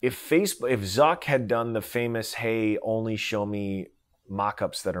if Zuck had done the famous, hey, only show me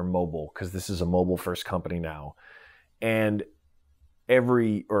mock-ups that are mobile, because this is a mobile first company now, and a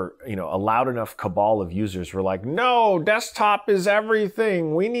loud enough cabal of users were no, desktop is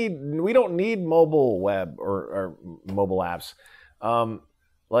everything. We don't need mobile web or mobile apps.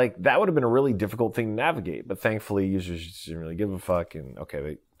 That would have been a really difficult thing to navigate, but thankfully users just didn't really give a fuck, and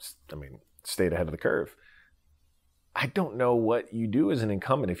they stayed ahead of the curve. I don't know what you do as an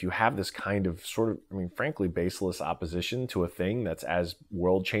incumbent if you have this kind of frankly baseless opposition to a thing that's as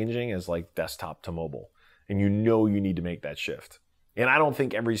world changing as desktop to mobile, and you need to make that shift. And I don't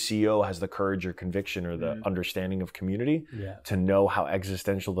think every CEO has the courage or conviction or the understanding of community to know how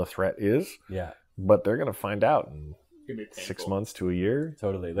existential the threat is. Yeah. But they're going to find out in 6 months to a year.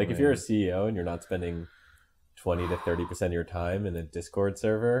 Totally. If you're a CEO and you're not spending 20 to 30% of your time in a Discord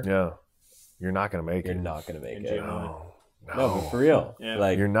server, you're not going to make it. You're not going to make it. No, but for real.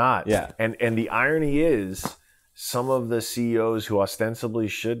 Yeah. You're not. Yeah. And the irony is, some of the CEOs who ostensibly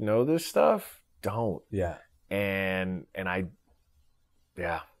should know this stuff don't. Yeah. And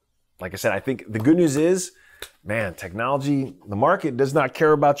like I said, I think the good news is, man, technology, the market does not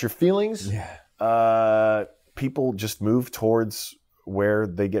care about your feelings. Yeah. People just move towards where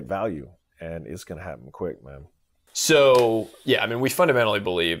they get value, and it's going to happen quick, man. So, we fundamentally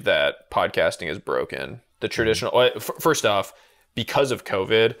believe that podcasting is broken. The traditional, first off, because of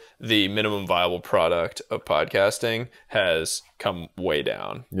COVID, the minimum viable product of podcasting has come way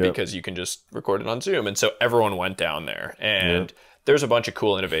down because you can just record it on Zoom. And so everyone went down there, and there's a bunch of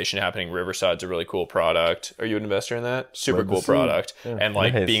cool innovation happening. Riverside's a really cool product. Are you an investor in that? Super cool product. Yeah. And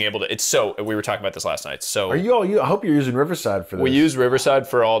being able to, we were talking about this last night. So I hope you're using Riverside for this. We use Riverside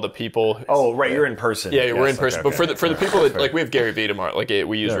for all the people. Oh, right. You're in person. Yeah, we're in person. Okay, but for the people that, we have Gary Vee tomorrow,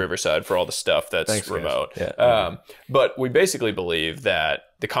 we use Riverside for all the stuff that's remote. Yeah. But we basically believe that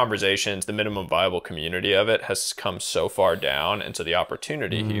the conversations, the minimum viable community of it has come so far down. And so the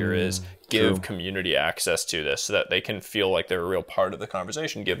opportunity here is give community access to this so that they can feel like they're a real part of the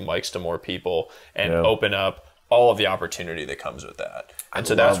conversation, give mics to more people, and open up all of the opportunity that comes with that. And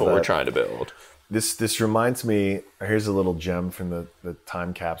so that's what we're trying to build. This reminds me, here's a little gem from the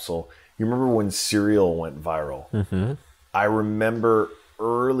time capsule. You remember when Serial went viral? Mm-hmm. I remember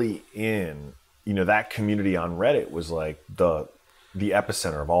early in, you know, that community on Reddit was like the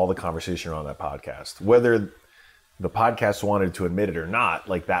epicenter of all the conversation around that podcast. Whether the podcast wanted to admit it or not,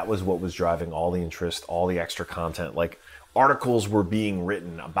 like that was what was driving all the interest, all the extra content. Like articles were being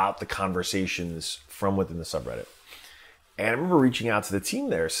written about the conversations from within the subreddit. And I remember reaching out to the team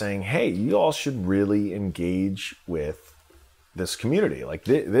there saying, hey, you all should really engage with this community. Like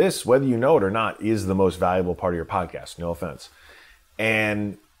this, whether you know it or not, is the most valuable part of your podcast. No offense.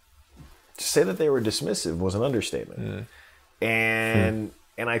 And to say that they were dismissive was an understatement.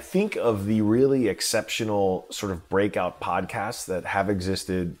 And I think of the really exceptional sort of breakout podcasts that have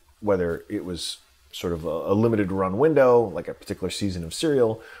existed, whether it was sort of a limited run window, like a particular season of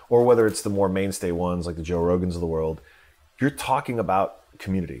Serial, or whether it's the more mainstay ones like the Joe Rogans of the world. You're talking about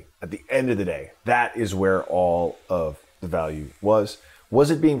community. At the end of the day, that is where all of the value was.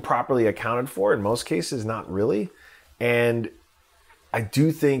 Was it being properly accounted for? In most cases, not really. And I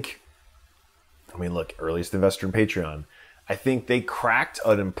do think, I mean, look, earliest investor in Patreon, I think they cracked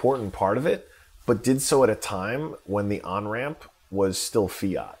an important part of it, but did so at a time when the on-ramp was still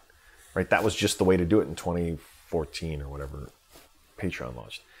fiat, right? That was just the way to do it in 2014 or whatever Patreon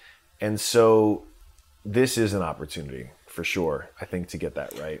launched. And so this is an opportunity for sure, I think, to get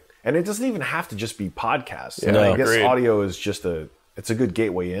that right. And it doesn't even have to just be podcasts. Yeah, I guess audio is just it's a good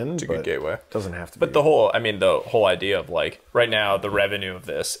gateway in. It's a good gateway. It doesn't have to be. But the whole idea of like, right now, the revenue of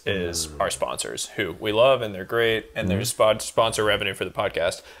this is our sponsors, who we love and they're great, and there's sponsor revenue for the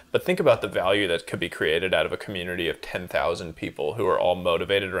podcast. But think about the value that could be created out of a community of 10,000 people who are all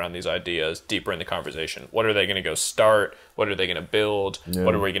motivated around these ideas deeper in the conversation. What are they going to go start? What are they going to build?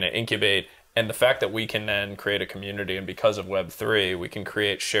 What are we going to incubate? And the fact that we can then create a community, and because of Web3, we can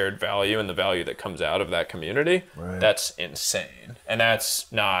create shared value and the value that comes out of that community, that's insane. And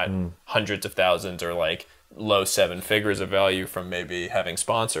that's not hundreds of thousands or like low 7 figures of value from maybe having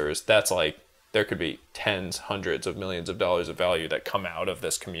sponsors. That's like, there could be tens, hundreds of millions of dollars of value that come out of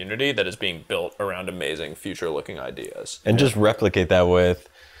this community that is being built around amazing future-looking ideas. And just replicate that with,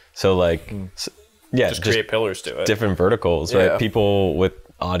 so like, just create pillars to it. Different verticals, right? People with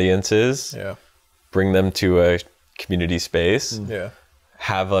audiences, bring them to a community space,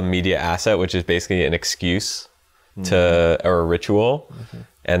 have a media asset, which is basically an excuse to, or a ritual,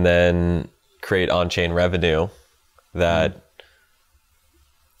 and then create on-chain revenue that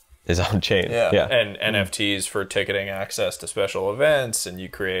is on-chain. And NFTs for ticketing access to special events, and you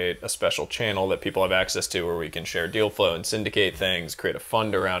create a special channel that people have access to where we can share deal flow and syndicate things, create a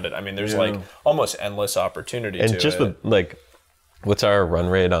fund around it. I mean, there's like almost endless opportunity to it. And just with like, what's our run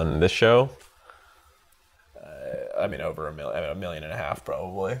rate on this show? I mean, over $1.5 million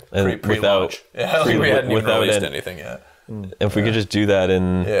probably. And Pre-launch. We hadn't even released anything yet. If we could just do that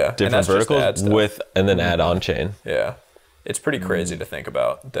in different verticals and then add on-chain. Yeah. It's pretty crazy to think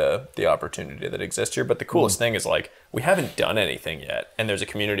about the opportunity that exists here. But the coolest thing is, like, we haven't done anything yet, and there's a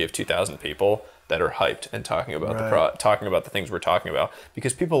community of 2,000 people that are hyped and talking about talking about the things we're talking about,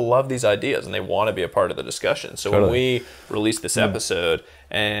 because people love these ideas and they want to be a part of the discussion. So when we released this episode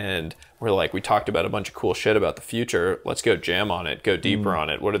and we're like, we talked about a bunch of cool shit about the future, let's go jam on it, go deeper on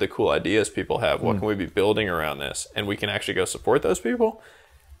it. What are the cool ideas people have? What can we be building around this? And we can actually go support those people.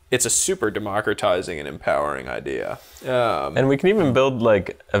 It's a super democratizing and empowering idea. And we can even build,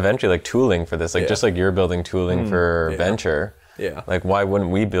 like, eventually, like, tooling for this. Like, just like you're building tooling for venture. Like, why wouldn't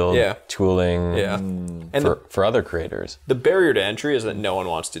we build tooling for other creators? The barrier to entry is that no one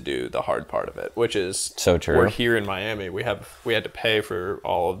wants to do the hard part of it, which is so true. We're here in Miami. We had to pay for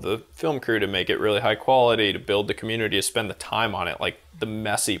all of the film crew to make it really high quality, to build the community, to spend the time on it. Like, the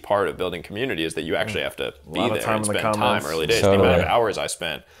messy part of building community is that you actually have to be there and spend time early days. The amount of hours I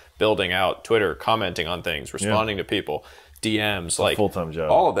spent building out Twitter, commenting on things, responding to people, DMs, like full-time job.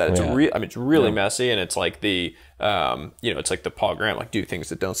 All of that. It's I mean, it's really messy, and it's like the it's like the Paul Graham, like, do things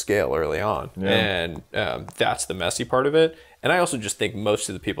that don't scale early on, and that's the messy part of it. And I also just think most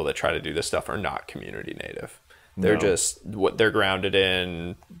of the people that try to do this stuff are not community native. They're just they're grounded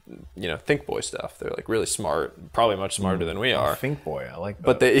in, think boy stuff. They're like really smart, probably much smarter than we are. Think boy, I like that.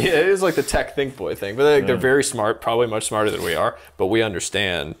 But it is like the tech think boy thing. But they're very smart, probably much smarter than we are. But we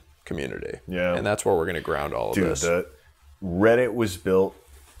understand community. And that's where we're going to ground all of this. Reddit was built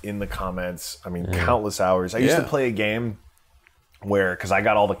in the comments. I mean, countless hours. I used to play a game where, because I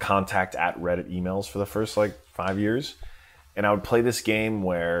got all the contact at Reddit emails for the first like 5 years, and I would play this game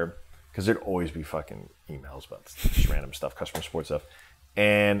where because there'd always be fucking emails about just random stuff, customer support stuff.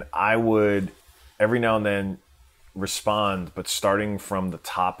 And I would every now and then respond, but starting from the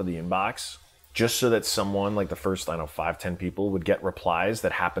top of the inbox, just so that someone, like the first, 5-10 people would get replies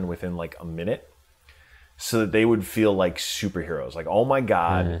that happened within like a minute, so that they would feel like superheroes. Like, oh my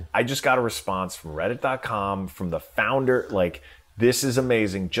God, I just got a response from reddit.com, from the founder. Like, this is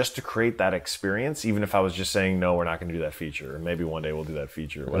amazing, just to create that experience, even if I was just saying, no, we're not gonna do that feature, or maybe one day we'll do that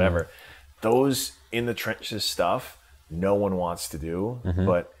feature, or whatever. Those in the trenches stuff, no one wants to do,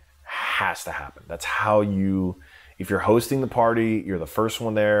 but has to happen. That's how you, if you're hosting the party, you're the first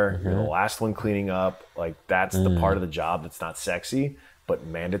one there, you're the last one cleaning up. Like, that's the part of the job that's not sexy, but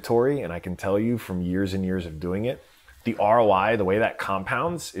mandatory. And I can tell you from years and years of doing it, the ROI, the way that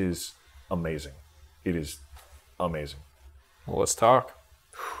compounds, is amazing. It is amazing. Well, let's talk.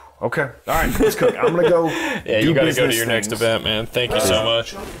 Okay. All right, let's cook. I'm going to go. Yeah, you got to go to your next event, man. Thank you so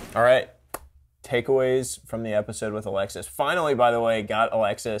much. All right. Takeaways from the episode with Alexis. Finally, by the way, got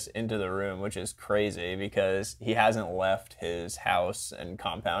Alexis into the room, which is crazy because he hasn't left his house and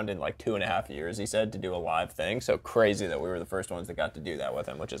compound in like 2.5 years, he said, to do a live thing. So crazy that we were the first ones that got to do that with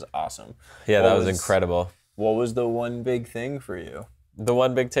him, which is awesome. Yeah, that was incredible. What was the one big thing for you? The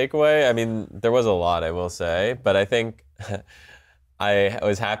one big takeaway? I mean, there was a lot, I will say, but I think I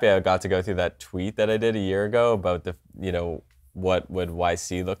was happy I got to go through that tweet that I did a year ago about the, what would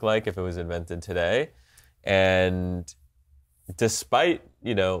YC look like if it was invented today. And despite,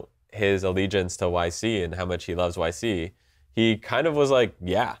 his allegiance to YC and how much he loves YC, he kind of was like,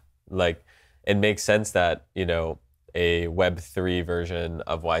 yeah, like it makes sense that, a Web3 version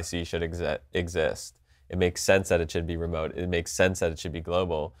of YC should exist. It makes sense that it should be remote. It makes sense that it should be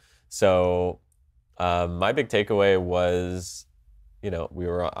global. So my big takeaway was,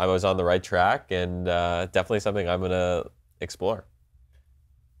 I was on the right track, and definitely something I'm gonna explore.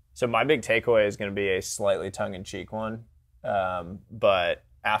 So my big takeaway is going to be a slightly tongue-in-cheek one, but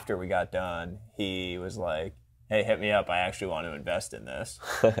after we got done, he was like, hey, hit me up, I actually want to invest in this.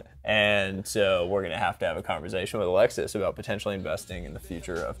 And so we're going to have a conversation with Alexis about potentially investing in the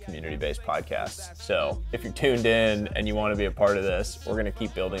future of community-based podcasts. So if you're tuned in and you want to be a part of this, we're going to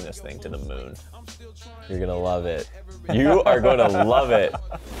keep building this thing to the moon. You're going to love it. You are going to love it.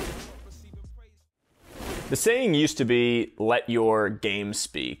 The saying used to be, let your game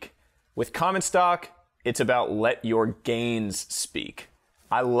speak. With Common Stock, it's about let your gains speak.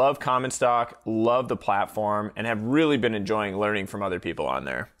 I love Common Stock, love the platform, and have really been enjoying learning from other people on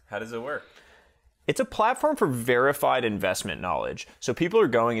there. How does it work? It's a platform for verified investment knowledge. So people are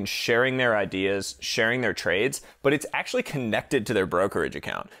going and sharing their ideas, sharing their trades, but it's actually connected to their brokerage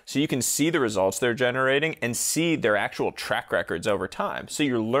account. So you can see the results they're generating and see their actual track records over time. So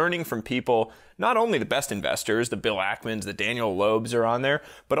you're learning from people, not only the best investors, the Bill Ackmans, the Daniel Loebs are on there,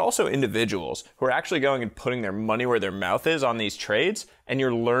 but also individuals who are actually going and putting their money where their mouth is on these trades, and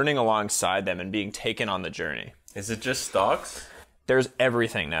you're learning alongside them and being taken on the journey. Is it just stocks? There's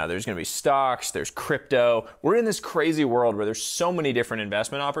everything now. There's going to be stocks, there's crypto. We're in this crazy world where there's so many different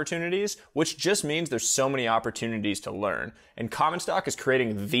investment opportunities, which just means there's so many opportunities to learn. And Common Stock is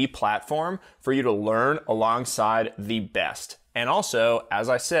creating the platform for you to learn alongside the best. And also, as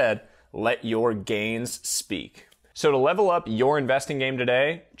I said, let your gains speak. So to level up your investing game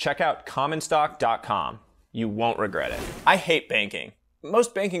today, check out commonstock.com. You won't regret it. I hate banking.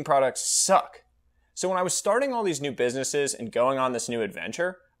 Most banking products suck. So when I was starting all these new businesses and going on this new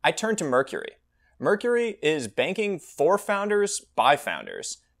adventure, I turned to Mercury. Mercury is banking for founders by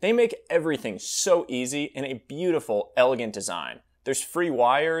founders. They make everything so easy in a beautiful, elegant design. There's free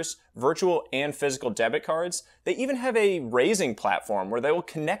wires, virtual and physical debit cards. They even have a raising platform where they will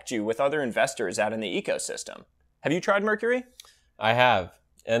connect you with other investors out in the ecosystem. Have you tried Mercury? I have.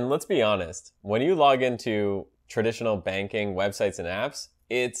 And let's be honest, when you log into traditional banking websites and apps,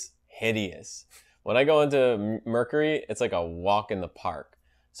 it's hideous. When I go into Mercury, it's like a walk in the park.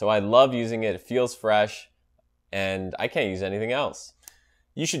 So I love using it. It feels fresh, and I can't use anything else.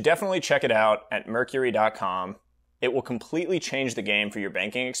 You should definitely check it out at mercury.com. It will completely change the game for your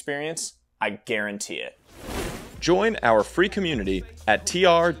banking experience. I guarantee it. Join our free community at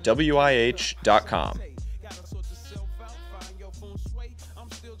trwih.com.